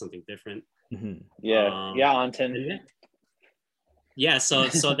want to hear something different. Mhm. Yeah, Anton. And yeah, so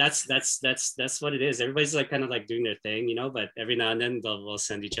that's what it is. Everybody's like kind of like doing their thing, you know, but every now and then we'll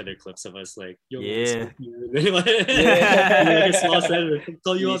send each other clips of us like, yo, man, Yeah. fuck you. Like Yeah. a small set,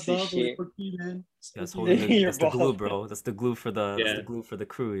 call you out, Piece of dog. shit. Fuck you, man. That's Fuck you. holding Your that's the glue, balls. bro. That's the glue for the Yeah.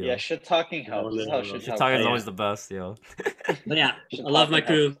 crew, yo. Yeah, shit talking helps. This is how No. shit Shit talking talking is Yeah. always the best, yo. But yeah, Shit I love my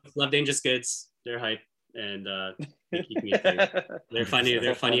talking crew. Love Dangerous Goods. They're hype, and they keep me entertained. They're funny.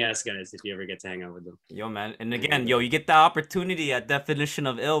 They're funny ass guys if you ever get to hang out with them. Yo, man. And again, yo, you get that opportunity at Definition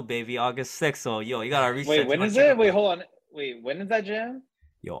of Ill, baby, August 6th. So, yo, you gotta reach Wait, out. when is it? Wait, hold on. Wait, when is that jam?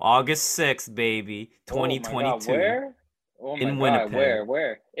 Yo, August 6th, baby, Oh my 2022. God, where? Oh my In God, Winnipeg.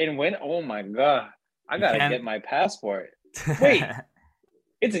 where? In Win? Oh my God, I You gotta can't- get my passport. Wait.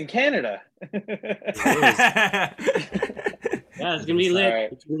 It's in Canada. Yeah, it's gonna be lit.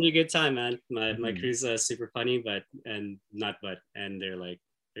 Alright. It's gonna be a good time, man. My Mhm. crew's super funny, and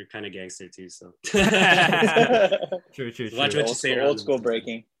they're kind of gangster too. So True. Watch what you say around Old school them.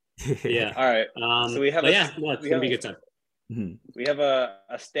 breaking. Yeah. All right, so we have but a- yeah, no, it's we gonna be a have good time. Mhm. we have a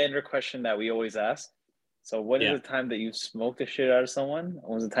standard question that we always ask. So, when is Yeah. the time that you smoked the shit out of someone?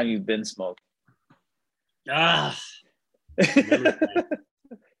 When was the time you've been smoked? Ah, well,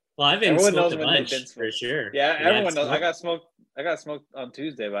 I've been Everyone knows smoked a when they've bunch been for smoked. sure. Yeah, Yeah, everyone knows. smoked. I got smoked on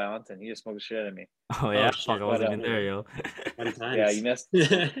Tuesday by Anton. He just smoked the shit out of me. Oh, yeah? shit. Fuck, I wasn't But, even there, yo. Fun times. Yeah, you missed.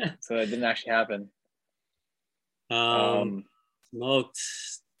 So it didn't actually happen.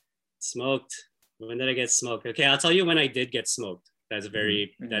 Smoked. When did I get smoked? Okay, I'll tell you when I did get smoked. That's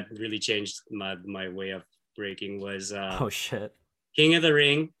Mhm. that really changed my way of breaking was Oh, shit. King of the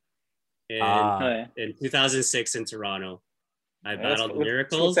Ring in, Ah. Oh, yeah. in 2006 in Toronto. I Let's- battled let's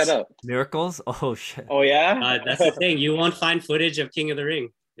Miracles. look that up. Miracles? Oh, shit. Oh yeah. That's the thing. You won't find footage of King of the Ring.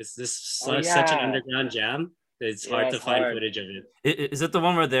 It's Oh, such an yeah. underground jam. It's Yeah, hard to it's find hard. footage of it. Is it the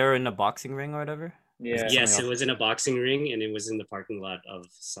one where they're in a boxing ring or whatever? Yeah. Yes, Something it was in a boxing ring, and it was in the parking lot of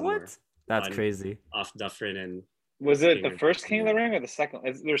somewhere What? That's on- crazy. off Dufferin and. Was it King the of- first King of the Ring or the second?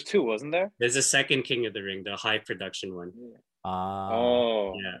 There's two, wasn't there? There's a second King of the Ring, the high production one.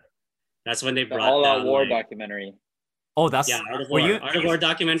 Oh, Yeah, that's when they the brought All Out down War like, documentary. Oh, that's yeah, Art of were War. you? Art of War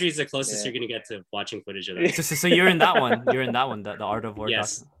documentary is the closest Yeah. you're gonna get to watching footage of that. So you're in that one. You're in that one. The Art of War.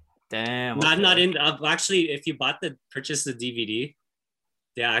 Yes. Damn. No, I'm not okay. in. Actually, if you purchase the DVD,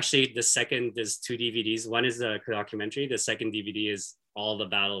 there's two DVDs. One is the documentary. The second DVD is all the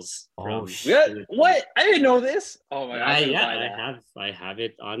battles. Oh, from- shit. What? I didn't know this. Oh my god! I, I'm gonna yeah, buy that. I have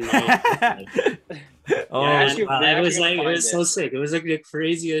it on my. Oh, Yeah, actually- and we're it was actually like gonna it was find so it. sick. It was like the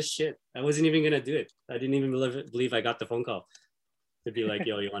craziest shit. I wasn't even gonna do it. I didn't even believe I got the phone call to be like,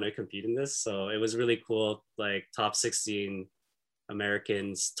 "Yo, you want to compete in this?" So it was really cool. Like top 16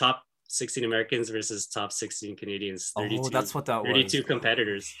 Americans versus top 16 Canadians. 32, oh, that's what that was. 32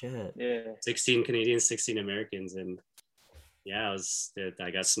 competitors. Shit. Yeah. 16 Canadians, 16 Americans, and yeah,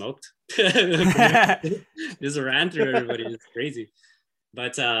 I got smoked. Just ran through everybody. It's crazy.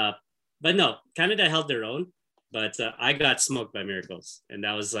 But no, Canada held their own. But I got smoked by Miracles, and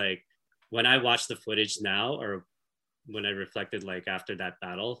that was like when I watched the footage now, or when I reflected like after that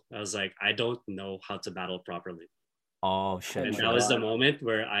battle, I was like, I don't know how to battle properly, Oh shit. and my that was the God. moment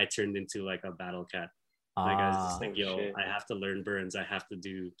where I turned into like a battle cat. Like I was just like, Oh, yo, shit. I have to learn burns. I have to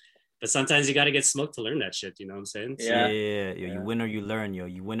do. But sometimes you got to get smoked to learn that shit. You know what I'm saying? yeah, Yeah. yo, Yeah. you win or you learn, yo.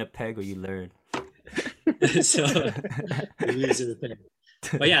 You win a peg or you learn. So,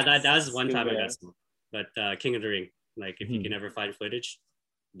 but yeah, that was one time I Stupid got smoked. But King of the Ring, like if you Mhm. can ever find footage,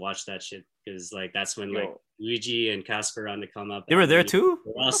 watch that shit because like that's when Yo. like Luigi and Casper are on to come up. You were there and too?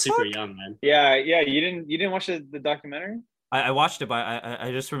 We're What all the super fuck? young, man. Yeah. You didn't watch the documentary? I watched it, but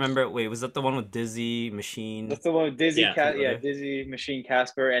I just remember. Wait, was that the one with Dizzy Machine? That's the one with Dizzy, Yeah. Yeah. Dizzy, Machine,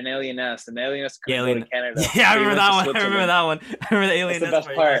 Casper, and Alien S. And Alien S couldn't Alien- go to Canada. Yeah, I So he remember went that to one. I remember Switzerland. that one. I remember the alien. the best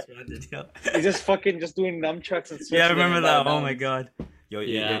where he part. got stranded, yo. He's just fucking just doing nunchucks and Yeah, I Switzerland remember and that. Battle Oh my Mountains. god. Yo,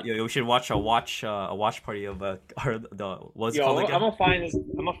 Yeah. we should watch a watch party of what's it Yo, called I'm again? gonna find this.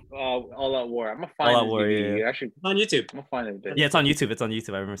 All Out War. I'm gonna find All Out this War, DVD. yeah. Actually, On YouTube. I'm gonna find it. Yeah, it's on YouTube. It's on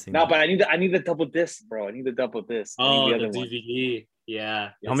YouTube. I remember seeing. No, that. but I need the double disc, bro. I need the double disc. I Oh, need the the other one. DVD. Yeah.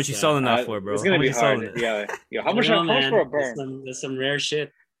 How much you It's, selling that for, bro? It's gonna How much be you selling hard. it? Yeah. Yo, I how much? don't How know, much for a man. burn? There's some rare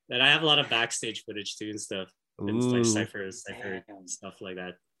shit. And I have a lot of backstage footage too and stuff. And like Ooh, cipher Damn. stuff like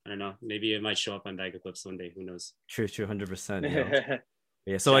that. I don't know. Maybe it might show up on Bag of Clips one day. Who knows? true, 100%.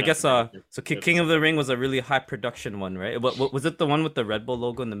 Yeah, so Shout I out guess to Bag of Clips. King of the Ring was a really high production one, right? What was it, the one with the Red Bull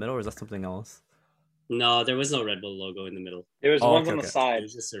logo in the middle, or is that something else? No, there was no Red Bull logo in the middle. There was Oh, ones okay, on the okay. It side.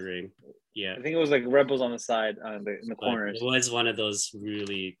 was just a ring. Yeah. I think it was like Rebels on the side, in the But corners. it was one of those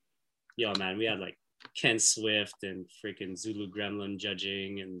really, yo, man, we had like Ken Swift and freaking Zulu Gremlin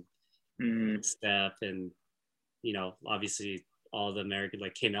judging and Mhm. Steph and, you know, obviously all the American,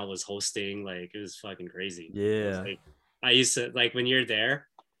 like KML was hosting, like it was fucking crazy. It was, Yeah. like, I used to, like when you're there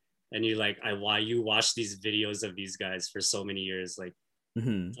and you like, you watch these videos of these guys for so many years, like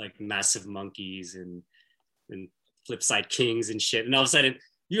Hmm. Massive Monkeys and Flipside Kings and shit. And all of a sudden,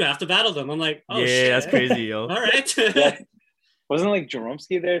 you have to battle them. I'm like, oh yeah, shit. that's crazy, yo. All right. Yeah. Wasn't like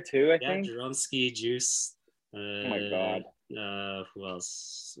Jaromsky there too? I Yeah, think. Jaromsky, Juice. Oh my god! Who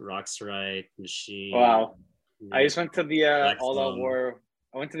else? Rocksrite, Machine. Wow. Yeah. I just went to the All Out Blackstone. War.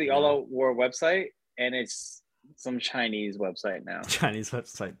 I went to the Yeah. All Out War website, and it's some Chinese website now. Chinese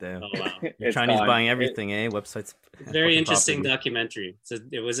website, damn. Oh wow. It's Chinese gone. buying everything, eh? Websites. Very fucking interesting property. documentary. So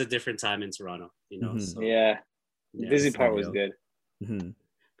it was a different time in Toronto, you know. Mhm. So, Yeah, the yeah, Dizzy so- part was yo. good. Mhm.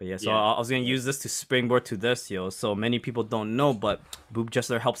 But yeah, so Yeah. I was gonna use this to springboard to this, yo. So many people don't know, but Boob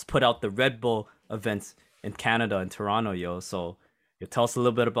Jester helps put out the Red Bull events in Canada and Toronto, yo. So you tell us a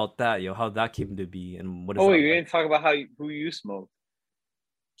little bit about that, yo. How that came to be and what is Oh, that wait, we like? didn't talk about who you smoked.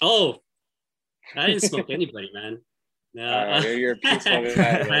 Oh, I didn't smoke anybody, man. No, You're a peaceful I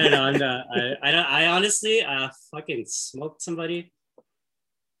guy. don't know. I honestly fucking smoked somebody.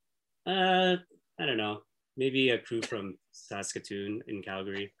 I don't know. Maybe a crew from Saskatoon in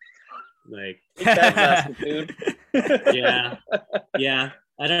Calgary. Like, Saskatoon. yeah.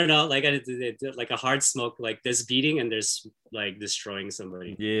 I don't know. Like I did like a hard smoke, like this beating, and there's like destroying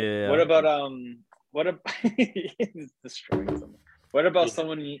somebody. Yeah. What about destroying someone? What about Yeah.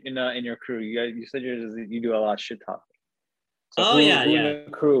 someone in your crew? You said you do a lot of shit talking. Oh, yeah. In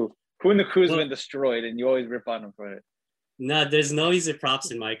the crew? Who in the crew's Well- been destroyed, and you always rip on them for it? No, there's no easy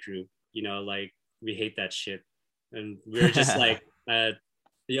props in my crew. You know, like we hate that shit, and we're just like,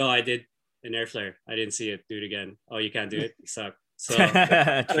 yo, I did an air flare. I didn't see it. Do it again. Oh, you can't do it. You suck. So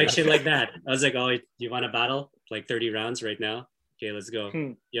like shit like that. I was like, oh, do you want to battle like 30 rounds right now? Okay, let's go.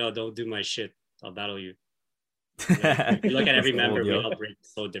 Yo, don't do my shit. I'll battle you. Like, if you look at every That's member, old, we yo. all break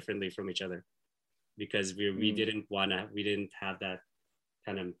so differently from each other because we didn't have that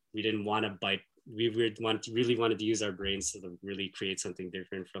kind of, we didn't want to bite. We really wanted to use our brains to really create something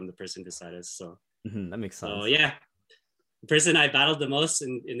different from the person beside us. So, That makes sense. so yeah, the person I battled the most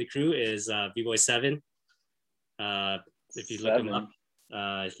in the crew is B-Boy 7. If you look him up,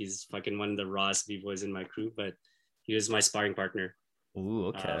 he's fucking one of the rawest B-Boys in my crew, but he was my sparring partner. Ooh,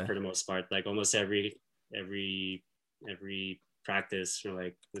 okay. For the most part, like almost every practice, we're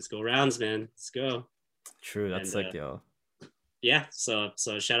like, let's go rounds, man, let's go. True, that's And, sick, yo. Yeah, so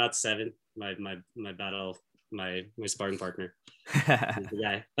shout out to 7, my sparring partner. He's the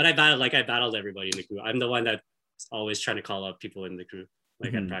guy. But I battled everybody in the crew. I'm the one that's always trying to call up people in the crew,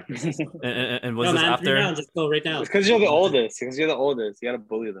 like at practice and stuff. And was No, this man, 3 after? rounds, let's go right now. It's because you're the oldest. Because you're the oldest. You gotta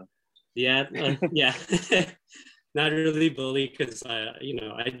bully them. Yeah, yeah. Not really bully because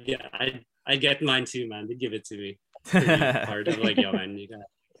I get mine too, man. They give it to me. Part of like, yo, man, you got.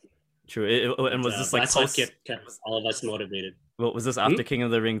 True. And was this like that's what kept all of us motivated. Well, was this after King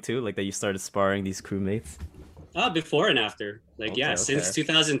of the Ring too? Like that you started sparring these crewmates? Before and after. Like, Okay, yeah, okay. since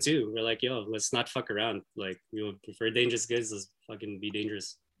 2002, we're like, yo, let's not fuck around. Like, we prefer dangerous goods. Let's fucking be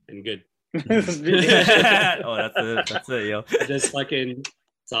dangerous and good. Oh, that's it. That's it, yo. Just fucking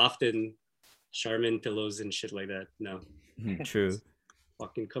soft and Charmin pillows and shit like that. No, True.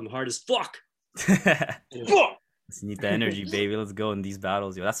 fucking come hard as fuck. Just need the energy, baby. Let's go in these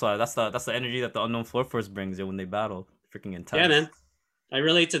battles, yo. That's the energy that the Unknown Floor Force brings, yo, when they battle. Freaking intense. Yeah, man. I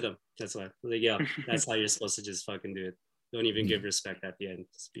relate to them. That's why. Like, yo, that's how you're supposed to just fucking do it. Don't even give respect at the end.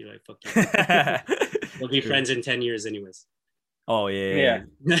 Just be like, fuck you. We'll be friends in 10 years anyways. Oh yeah.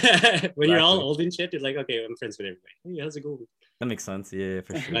 When you're all Exactly. old and shit, you're like, okay, I'm friends with everybody. Hey, how's it going? That makes sense. Yeah,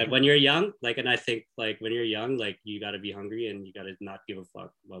 for sure. But when you're young, like, and I think like when you're young, like you gotta be hungry and you gotta not give a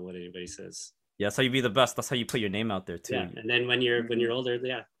fuck about what anybody says. Yeah, that's how you be the best. That's how you put your name out there too. Yeah. And then when you're older,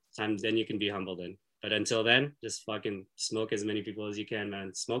 yeah, then you can be humble then. But until then, just fucking smoke as many people as you can,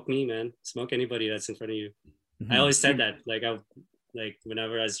 man. Smoke me, man. Smoke anybody that's in front of you. I always said that. Like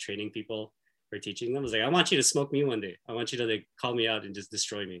whenever I was training people or teaching them, I was like, I want you to smoke me one day. I want you to like call me out and just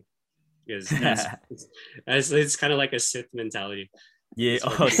destroy me. Because it's kind of like a Sith mentality. Yeah.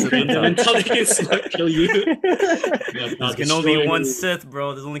 Smoke Oh, me. Sith Until they mentality. can kill you. There's can only be one Sith,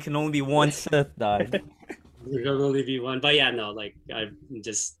 bro. There's can only be one Sith, dog. There can only be one. But yeah, no, like I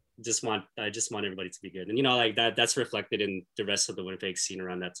just want everybody to be good. And like that's reflected in the rest of the Winnipeg scene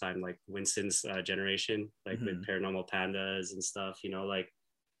around that time, like Winston's generation, like with Paranormal Pandas and stuff, like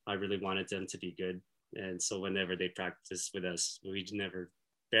I really wanted them to be good. And so whenever they practiced with us, we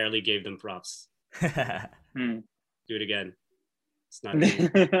barely gave them props. Do it again. It's not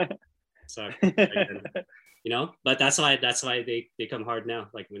good. Suck. But that's why they come hard now.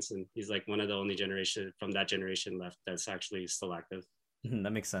 Like Winston, he's like one of the only generation from that generation left that's actually still active.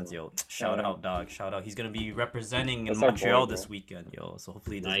 That makes sense, yo. Shout out, dog. Shout out. He's gonna be representing in That's our Montreal boy, this weekend, yo. So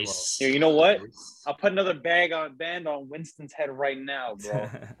hopefully he does Nice. Yo, you know what? I'll put another band on Winston's head right now, bro.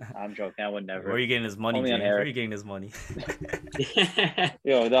 well. I'm joking. I would never. Where are you getting his money, Only on James? Where are Eric. you getting his money?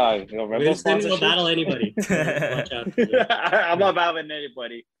 Yo, dog. Yo, Red Bull Winston will sponsorship. battle anybody. Watch out. I'm not battling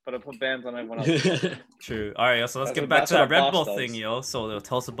anybody, but I'll put bands on everyone else. True. All right, yo. So let's That's get what- back that's to that what our Red Bull boss thing, does. yo. So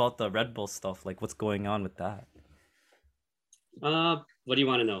tell us about the Red Bull stuff. Like, what's going on with that? What do you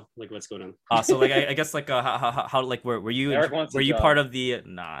want to know? Like, what's going on? So like I guess like how like were you Eric wants a were you job. part of the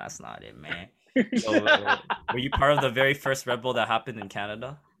nah, that's not it, man. So, were you part of the very first Red Bull that happened in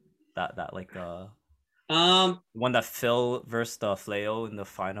Canada? That like one that Phil versus Fleo in the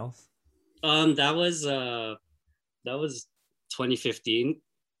finals? That was 2015.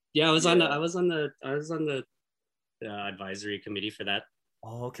 Yeah, I was on the advisory committee for that.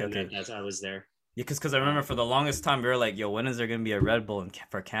 Oh, okay, And okay. then I was there. Yeah, because I remember for the longest time we were like, yo, when is there gonna be a Red Bull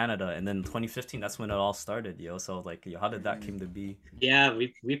for Canada? And then 2015, that's when it all started, yo. So like, yo, how did that came to be? Yeah,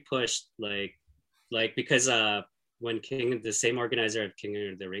 we pushed like because when the same organizer of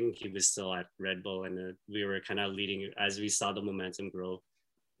King of the Ring, he was still at Red Bull, and we were kind of leading as we saw the momentum grow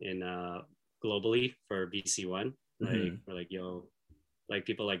in globally for BC1. Like we're like, yo, like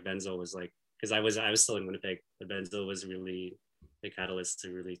people like Benzo was like, because I was still in Winnipeg, but Benzo was really the catalyst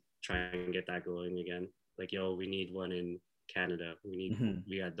to really try and get that going again. Like, yo, we need one in Canada.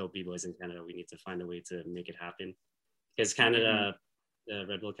 We got dope B-boys in Canada. We need to find a way to make it happen. Because Canada,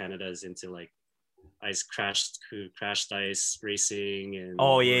 Red Bull Canada is into like crashed ice racing and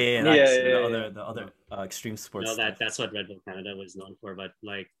Yeah, the other extreme sports. that's what Red Bull Canada was known for. But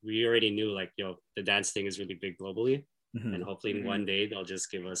like we already knew like, yo, the dance thing is really big globally, and hopefully one day they'll just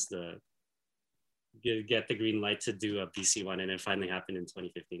give us get the green light to do a BC one, and it finally happened in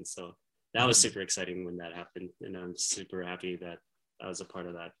 2015. So that was super exciting when that happened, and I'm super happy that I was a part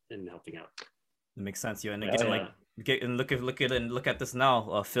of that and helping out. It makes sense, yo. And Like, again, like look at this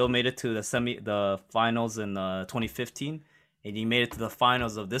now. Phil made it to the finals in 2015, and he made it to the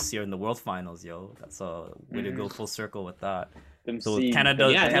finals of this year in the World Finals, yo. That's a way to go full circle with that. Them So seeds. Canada,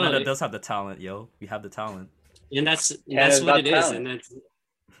 Yeah, Canada no, does have the talent, yo. We have the talent. and that's Canada's what got it is, talent. and that's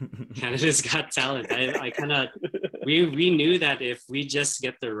Canada's got talent. I kind of we knew that if we just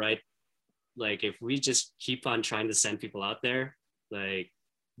get the right, like if we just keep on trying to send people out there, like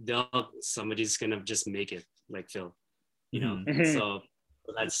somebody's gonna just make it, like Phil, you know. Mhm. So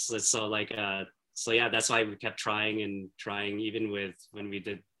so yeah, that's why we kept trying and trying, even with when we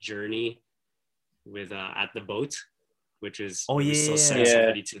did Journey with at the boat, which is Oh, we still sent yeah.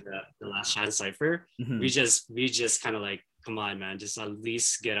 somebody to the Last Chance Cipher. Mhm. We just kind of like, come on, man, just at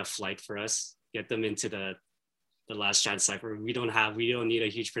least get a flight for us, get them into the Last Chance Cipher. We don't need a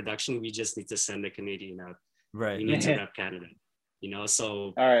huge production. We just need to send a Canadian out. Right. We need to rep Canada, you know.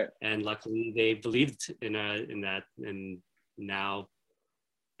 So All right. and luckily they believed in that, and now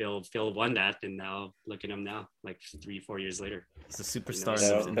Phil won that, and now look at him now, like 3-4 years later. He's a superstar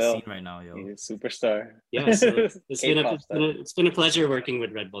So, in the Phil, scene right now, yo. He's a superstar. Yeah, so K-pop star. it's been a pleasure working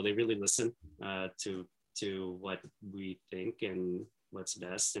with Red Bull. They really listen to what we think and what's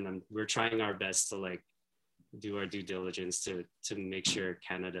best, and we're trying our best to like do our due diligence to make sure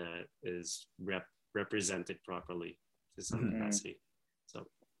Canada is represented properly to some Mhm. capacity. So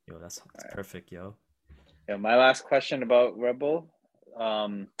Yo, that's perfect, yo. Yeah, my last question about Red Bull.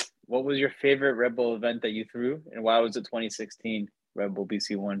 What was your favorite Red Bull event that you threw, and why was it 2016 Red Bull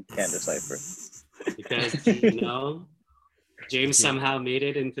BC1 Canada Cipher? because you know, James somehow made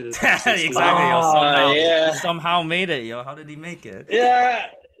it into the Exactly, yo. Oh, Somehow, yeah. somehow made it, yo. How did he make it? Yeah,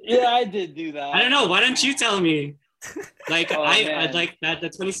 I did do that. I don't know. Why don't you tell me? Like Oh, I man. like that the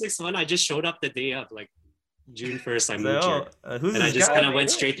 26th one. I just showed up the day of, like June 1st. I moved So, here, who's and I this just guy? kind of went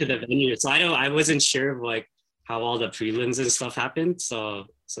straight to the venue. So I wasn't sure of like how all the prelims and stuff happened. So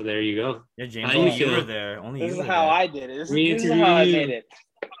there you go. Yeah, James, How do you only you feel? were there. Only This you is were how there. I did it. This We is how I interview made you. it.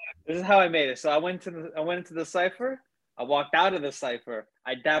 This is how I made it. So I went into the cipher. I walked out of the cipher.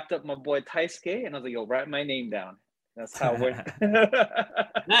 I dapped up my boy Taisuke, and I was like, "Yo, write my name down." That's how it worked.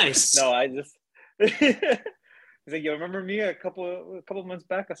 Nice. No, I just. He's like, "Yo, remember me a couple months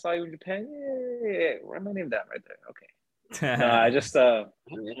back? I saw you in Japan. Yeah. Write my name down right there." Okay. No, I just All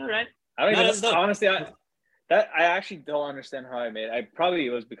right. I don't No, even that's dope. honestly. I actually don't understand how I made it. It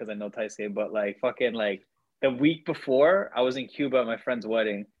was because I know Taisuke, but like fucking like the week before I was in Cuba at my friend's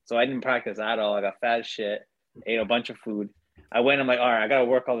wedding, so I didn't practice at all. I got fat as shit, ate a bunch of food. I went. I'm like, all right, I gotta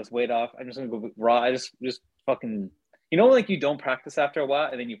work all this weight off. I'm just gonna go raw. I just fucking, you know, like you don't practice after a while,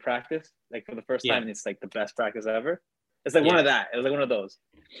 and then you practice like for the first time, Yeah. and it's like the best practice ever. It's like one Yeah. of that. It was like one of those.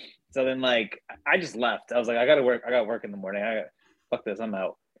 So then like I just left. I was like, I gotta work in the morning. Fuck this. I'm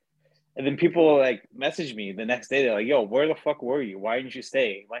out. And then people like message me the next day. They're like, "Yo, where the fuck were you? Why didn't you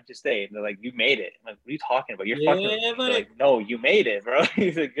stay? Why didn't you stay?" And they're like, "You made it." I'm like, "What are you talking about? You're Yeah, fucking." They're buddy. like, "No, you made it, bro."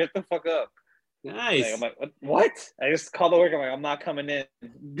 He's like, "Get the fuck up." Nice. Like, I'm like, "What?" I just called the work. I'm like, "I'm not coming in."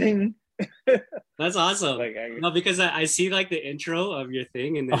 Ding. That's awesome. Like, No, because I see like the intro of your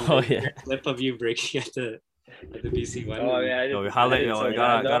thing, and then Oh, the yeah. clip of you breaking at the BC one. oh yeah, I Yo, didn't- highlight, I didn't yo, say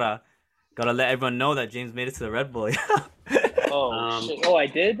that. gotta let everyone know that James made it to the Red Bull. Oh, shit. Oh, I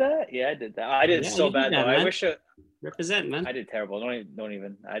did that. Yeah, I did that. I did Yeah, so you did bad that, though. I man. wish Represent, man. I did terrible. Don't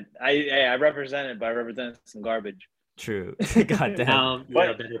even. I represented, but I represented some garbage. True. God damn. Now you're a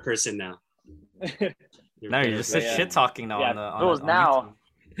But- better person now. Now you're just Yeah. shit talking now Yeah, on the it was on now.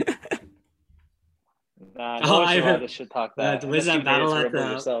 YouTube. Nah, Oh, no one I should heard- allowed to shit talk that. Was Unless that you made it battle to at Red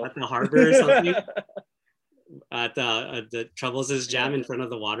Bull yourself. the harbor or something? At the Troubles' jam in front of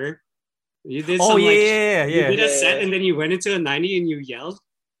the water. You did Oh some, like, yeah, you did yeah. a set Yeah. and then you went into a 90 and you yelled.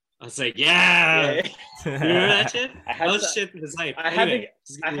 I was like, yeah. Yeah. You remember that shit? I had That was to- shit was hype. I had to- Anyway,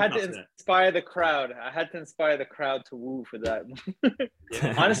 just give I me had props to for that. inspire the crowd. I had to inspire the crowd to woo for that.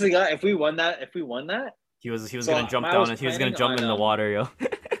 Yeah. Honestly, guys, if we won that, he was So, gonna jump I down was and he was gonna planning jump in on, the water, yo.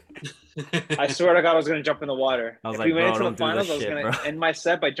 I swear to God, I was gonna jump in the water. I was if like, we made bro, it to don't the do this finals, I was shit, gonna bro. end my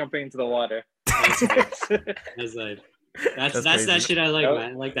set by jumping into the water. That's like that's That's that crazy. shit I like, That-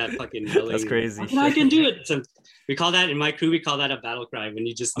 man. I like that fucking yelling. That's crazy. I can do it. So we call that in my crew. We call that a battle cry when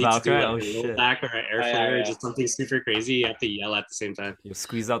you just need Battle to do cry? like Oh, a roll shit. back or an air Oh, yeah, flare or yeah. just something super crazy. You have to yell at the same time. You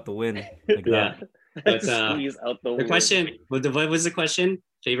squeeze out the wind like Yeah. that. But, Squeeze out the The wind. question, what was the question?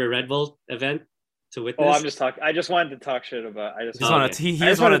 Favorite Red Bull event to witness? Oh, I'm just talking. I just wanted to talk shit about. I just. He just Oh, wanted okay. to, he I just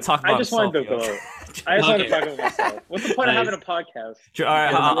just wanted wanted- to talk I about just himself. wanted to yo. go. I just want to Okay. talk about myself. What's the point of Nice. having a podcast? Sure, all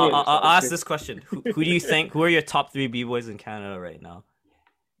right, Yeah, I'll yeah. ask this question: who do you think? Who are your top 3 b-boys in Canada right now?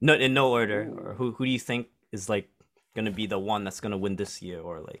 No, in no order. Or who do you think is like gonna be the one that's gonna win this year,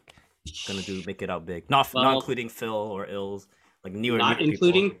 or like gonna make it out big? Not Well, including Phil or Ills, like newer not people.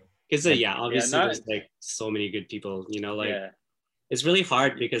 including because Yeah. yeah, obviously not- there's like so many good people. You know, like yeah. it's really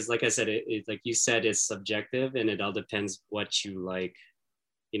hard because, like I said, it like you said, it's subjective and it all depends what you like.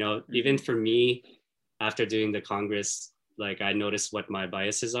 You know, even for me, after doing the Congress, like I noticed what my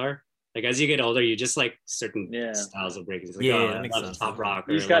biases are. Like as you get older, you just like certain Yeah. styles of breaking. It's like, Yeah, oh, that I makes love sense. top rock.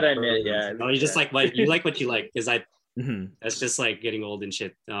 You or just gotta I love admit, blues. yeah, You know, you just yeah. like what you like because Hmm. that's just like getting old and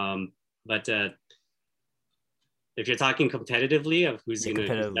shit. But if you're talking competitively of who's Yeah, gonna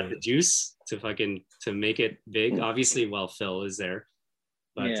get competitively. the juice to make it big, obviously, well, Phil is there.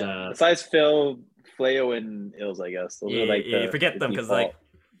 But yeah. Besides Phil, Fleo, and Ills, I guess those Yeah, are like yeah, the forget the them because default. like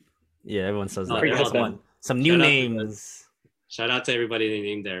yeah, everyone says No, that. they're But all come done. on, some new Shout out to names. shout out to everybody they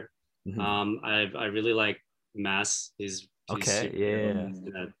named there. Mhm. I really like Mass. He's Okay, super yeah.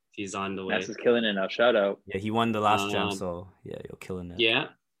 good. He's on the way. Mass is killing it now. Shout out. Yeah, he won the last jam, Um, so yeah, you're killing it. Yeah,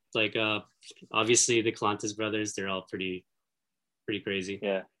 like obviously the Clantis brothers, they're all pretty crazy.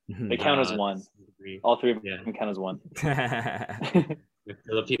 Yeah, Mhm. they count as one. All three of them Yeah. count as one. The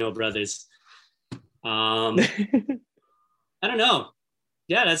Filipino brothers. I don't know.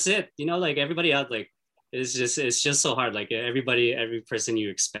 Yeah, that's it. You know, like everybody out, like it's just so hard. Like every person you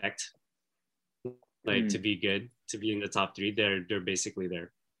expect, like to be good, to be in the top three, they're basically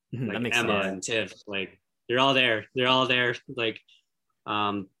there. Mhm, that Like makes Emma sense. and Tiff, like they're all there. They're all there. Like,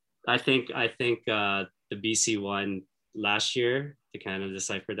 I think the BC one last year, the Canada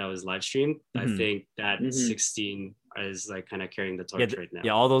Decipher that was live streamed. I Mhm. think that Mhm. 16 is like kind of carrying the Yeah, torch right now.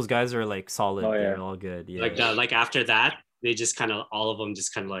 yeah, all those guys are like solid. Oh, yeah. They're all good. Yeah. Like after that, they just kind of all of them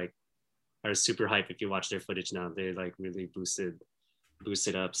just kind of like are super hype. If you watch their footage now, they like really boosted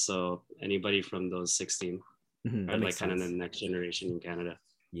up. So anybody from those 16 Mhm, that are like makes kind of the sense. next generation in Canada.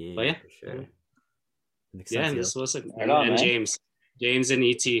 Yeah, But yeah, for sure. Makes yeah, sense, and yo. this was it. Right on, And man. James and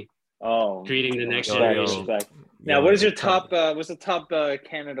ET Oh, creating the next Yo, generation. yo. respect. Now, Yo, what is your big time. what's the top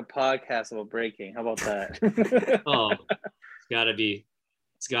Canada podcast about breaking? How about that? It's Oh, it's gotta be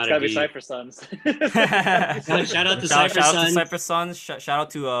gotta be Cypher Sons. Shout out to shout Cypher out to Sons. Cypher Sons. Shout out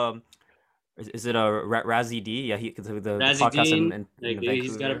to is it a Razzie D? Yeah, the Razzie podcast Dean, in like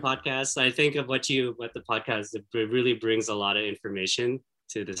he's got a Vancouver. podcast. I think of what the podcast it really brings a lot of information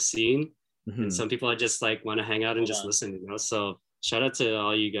to the scene, Mhm. and some people are just like want to hang out and Hold just on. listen, you know. So shout out to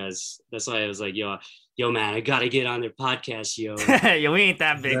all you guys. That's why I was like, yo man, I gotta get on their podcast, yo. Yeah, we ain't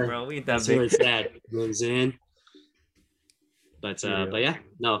that big, bro. We ain't that That's where big. it's at. You know what I'm saying? But Yeah. but yeah,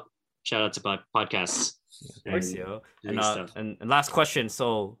 no. Shout out to podcasts. Thanks, and yo. doing And, stuff. and last question.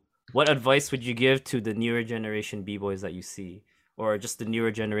 So, what advice would you give to the newer generation b-boys that you see, or just the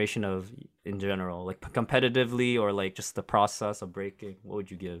newer generation of in general, like competitively, or like just the process of breaking? What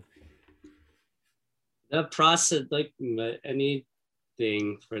would you give? The process, like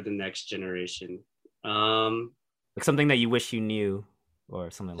anything for the next generation. Like something that you wish you knew,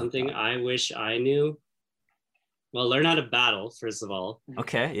 or something Something like I wish I knew. Well, learn how to battle, first of all. that.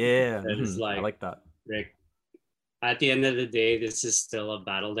 Okay, yeah, That is I like- like that. Rick, at the end of the day, this is still a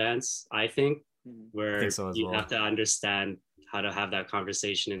battle dance, I think, where think so as you well. have to understand how to have that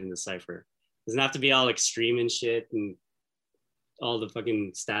conversation in the cipher. It doesn't have to be all extreme and shit and all the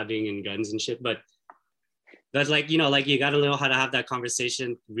fucking stabbing and guns and shit, but like, you know, like you got to know how to have that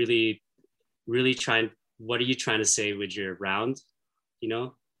conversation, really what are you trying to say with your round, you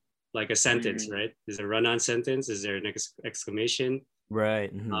know, like a sentence, right? Is there a run-on sentence? Is there an exclamation?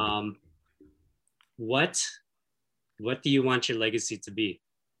 Right. Mhm. What do you want your legacy to be?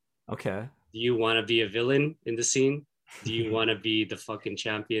 Okay. Do you want to be a villain in the scene? Do you want to be the fucking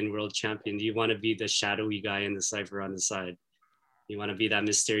champion, world champion? Do you want to be the shadowy guy in the cipher on the side? You want to be that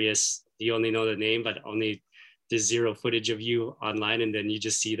mysterious, you only know the name, but only there's zero footage of you online, and then you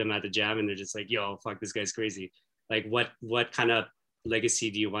just see them at the jam and they're just like, yo, fuck, this guy's crazy. Like what kind of legacy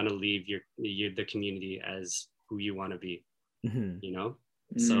do you want to leave the community as who you want to be? Mhm. You know?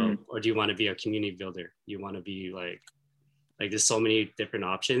 So, or do you want to be a community builder? You want to be like there's so many different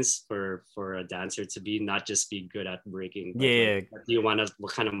options for a dancer to be, not just be good at breaking. But Yeah. like,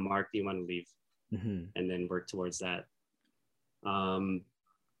 what kind of mark do you want to leave? Mhm. And then work towards that.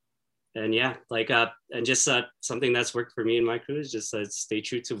 And yeah, like and just something that's worked for me and my crew is just stay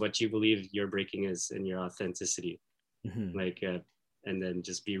true to what you believe your breaking is and your authenticity. Mhm. Like and then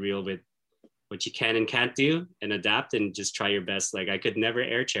just be real with what you can and can't do and adapt and just try your best. Like I could never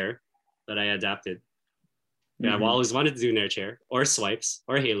air chair, but I adapted. Yeah, I've always wanted to do an air chair or swipes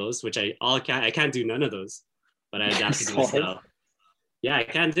or halos, which I can't do none of those, but I adapted to my style. Yeah, I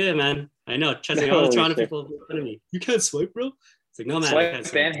can't do it, man. I know. Trust me, all the Holy Toronto shit. people in front of me. You can't swipe, bro. It's like, no, man. I can't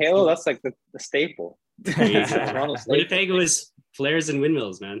Swipe swim. and Halo, that's like the staple. Toronto staple. Winnipeg was flares and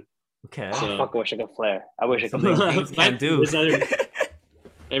windmills, man. Okay. Oh, So- fuck, I wish I could flare. I wish I could Something flare. James can't do. There's other-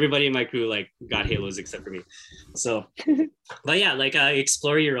 everybody in my crew like got Halos except for me. So, but yeah, like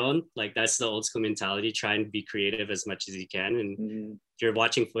explore your own. Like that's the old school mentality. Try and be creative as much as you can. And Mhm. if you're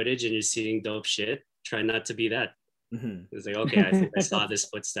watching footage and you're seeing dope shit, try not to be that. Mhm. It's like, okay, I think I saw this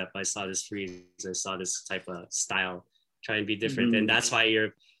footstep, I saw this freeze, I saw this type of style. Try and be different. And that's why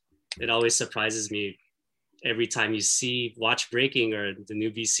it always surprises me every time you watch breaking or the new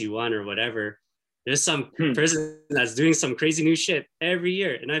BC1 or whatever. There's some person that's doing some crazy new shit every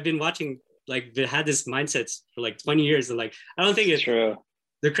year. And I've been watching, like, they had this mindset for like 20 years. And like, I don't think It's true.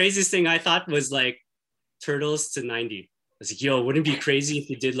 the craziest thing I thought was like turtles to 90. I was like, yo, wouldn't it be crazy if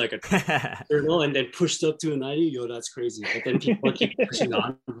you did like a turtle and then pushed up to a 90? Yo, that's crazy. But then people keep pushing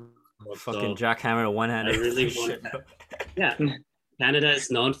on. Fucking So, jackhammer to one hand. I really want yeah. Canada is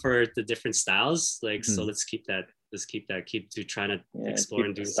known for the different styles. Like, so let's keep that. Keep to trying to Yeah, explore keep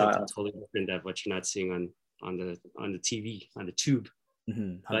and do the something style. totally different than what you're not seeing on the TV, on the tube.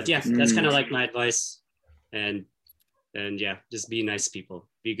 Mhm. But yeah, that's kind of Mm. like my advice. And yeah, just be nice people,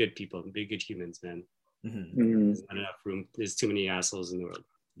 be good people, be good humans, man. Mhm. Mhm. There's not enough room. There's too many assholes in the world.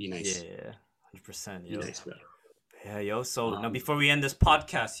 Be nice. Yeah, 100%. Be Yo. nice, bro. Yeah, yo. So now before we end this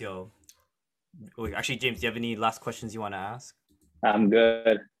podcast, yo. Wait, actually, James, do you have any last questions you want to ask? I'm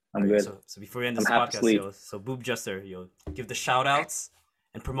good. I'm Alright, good. So before we end this I'm half podcast, asleep. yo, so Boob Juster, yo, give the shout outs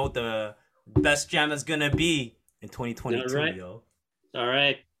and promote the best jam that's gonna be in 2022, Alright. yo. All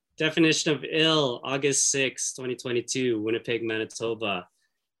right. Definition of ill, August 6, 2022, Winnipeg, Manitoba.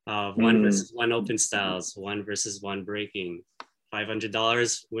 One versus one open styles, one versus one breaking.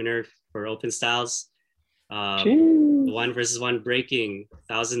 $500 winner for open styles. Jeez. One versus one breaking,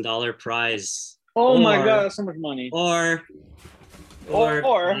 $1,000 prize. Oh my Or- god, that's so much money. Or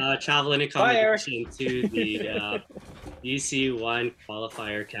travel and Bye, Eric. accommodation to the DC1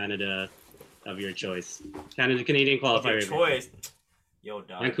 qualifier Canada of your choice. Canadian Of your qualifier. choice. Yo,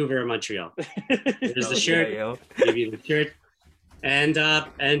 dog. Vancouver or Montreal. There's Yo, the shirt. yeah, yo. Give you the shirt. And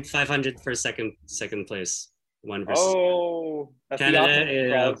 500 for second place. One versus Oh, that's the opposite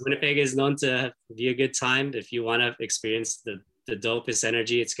Canada. prize. Winnipeg is known to be a good time. If you want to experience the dopest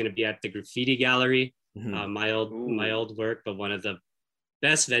energy, it's going to be at the Graffiti Gallery. Mhm. My old work, but one of the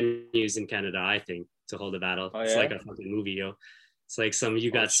best venues in Canada, I think, to hold a battle. Oh, It's yeah? like a fucking movie, yo. It's like some you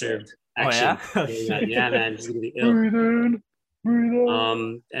got shit. served Oh, action. yeah? Oh, Yeah, shit. yeah, man, it's gonna be ill. Breathe in, breathe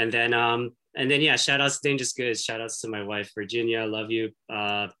out. And then yeah, shout outs to Dangerous Goods, shout outs to my wife Virginia, I love you.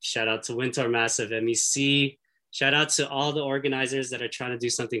 Shout out to Winter Massive MEC. Shout out to all the organizers that are trying to do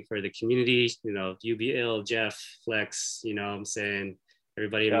something for the community. You know, UB Ill, Jeff, Flex. You know, what I'm saying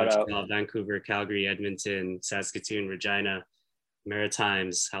everybody in Shout out. Montreal, Vancouver, Calgary, Edmonton, Saskatoon, Regina,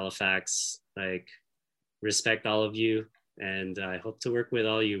 Maritimes, Halifax. Like, respect all of you, and I hope to work with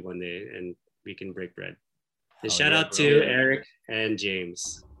all you one day, and we can break bread. And Hell shout yeah, out bro. to Eric and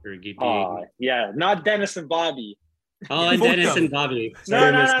James for being. Oh, yeah, not Dennis and Bobby. Oh, and Fuck Dennis them. and Bobby. No,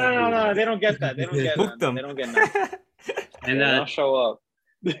 Sorry, no, Miss no, no, no, Bobby. no. They don't get that. They don't get Book that. them. They don't get that. And They don't show up.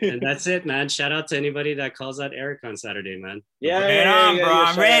 and that's it, man. Shout out to anybody that calls out Eric on Saturday, man. Yeah, Right yeah, on, yeah, bro. yeah, I'm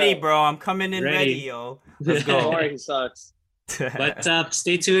shout ready, out. bro. I'm coming in ready, Ready. yo. Let's Don't go. worry, he sucks. But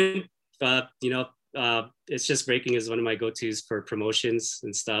stay tuned. It's just breaking is one of my go-tos for promotions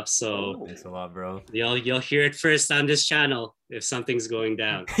and stuff. So Thanks a lot, bro. you'll hear it first on this channel if something's going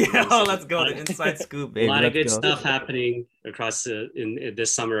down. Yo, let's go. The inside scoop, A baby. lot of good Let's go. stuff happening across in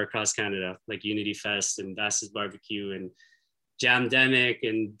this summer across Canada, like Unity Fest and Bass's Barbecue and Jamdemic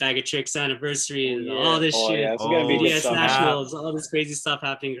and Bag of Tricks anniversary and all this Oh, shit. yeah, it's gonna be a good BDS summer. Nationals, all this crazy stuff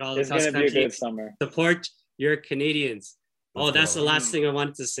happening all It's across gonna the be a country. good summer. Support your Canadians. Let's That's go. the last thing I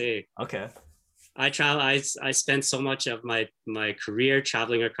wanted to say. Okay. I spent so much of my career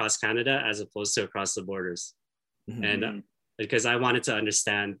traveling across Canada as opposed to across the borders. Mhm. And because I wanted to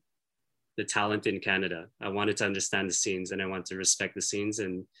understand the talent in Canada. I wanted to understand the scenes and I want to respect the scenes.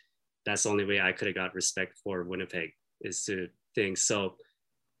 And that's the only way I could have got respect for Winnipeg is to think. So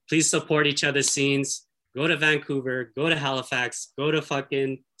please support each other's scenes. Go to Vancouver, go to Halifax, go to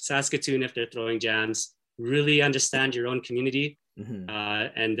fucking Saskatoon if they're throwing jams. Really understand your own community. Mhm.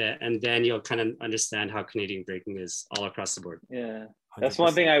 And then you'll kind of understand how Canadian breaking is all across the board. Yeah, that's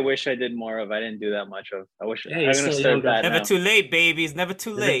one thing I wish I did more of. I didn't do that much of. I wish Yeah, I'm you're gonna still start young, bro. that Never now. too late, babies. Never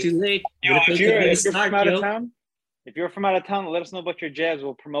too Never late. too late. Yo, Winnipeg's if you're, a good if you're start, from out of yo. town, if you're from out of town, let us know about your jabs.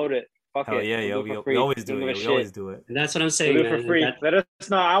 We'll promote it. Fuck Hell it. yeah, We'll yo. do it for We free. always do We'll it. give a We always shit. do it. And that's what I'm We'll saying, do it man. for free. That- Let us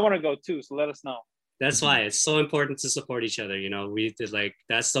know. I want to go too, so let us know. That's why it's so important to support each other. You know, we did like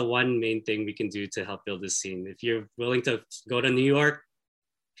that's the one main thing we can do to help build this scene. If you're willing to go to New York,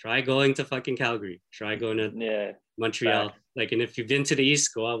 try going to fucking Calgary. Try going to Yeah. Montreal. Fact. Like, and if you've been to the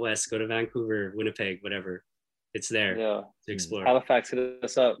East, go out west. Go to Vancouver, Winnipeg, whatever. It's there Yeah. to explore. Halifax, hit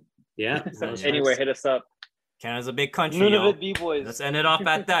us up. Yeah. Anywhere, hit us up. Canada's a big country, yo. Nunavut B-boys. Let's end it off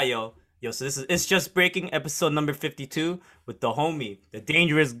at that, yo. Yo, so this is It's Just Breaking, episode number 52 with the homie, the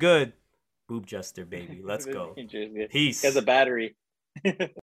dangerous good, Boob Jester, baby. Let's go. He Peace. has a battery.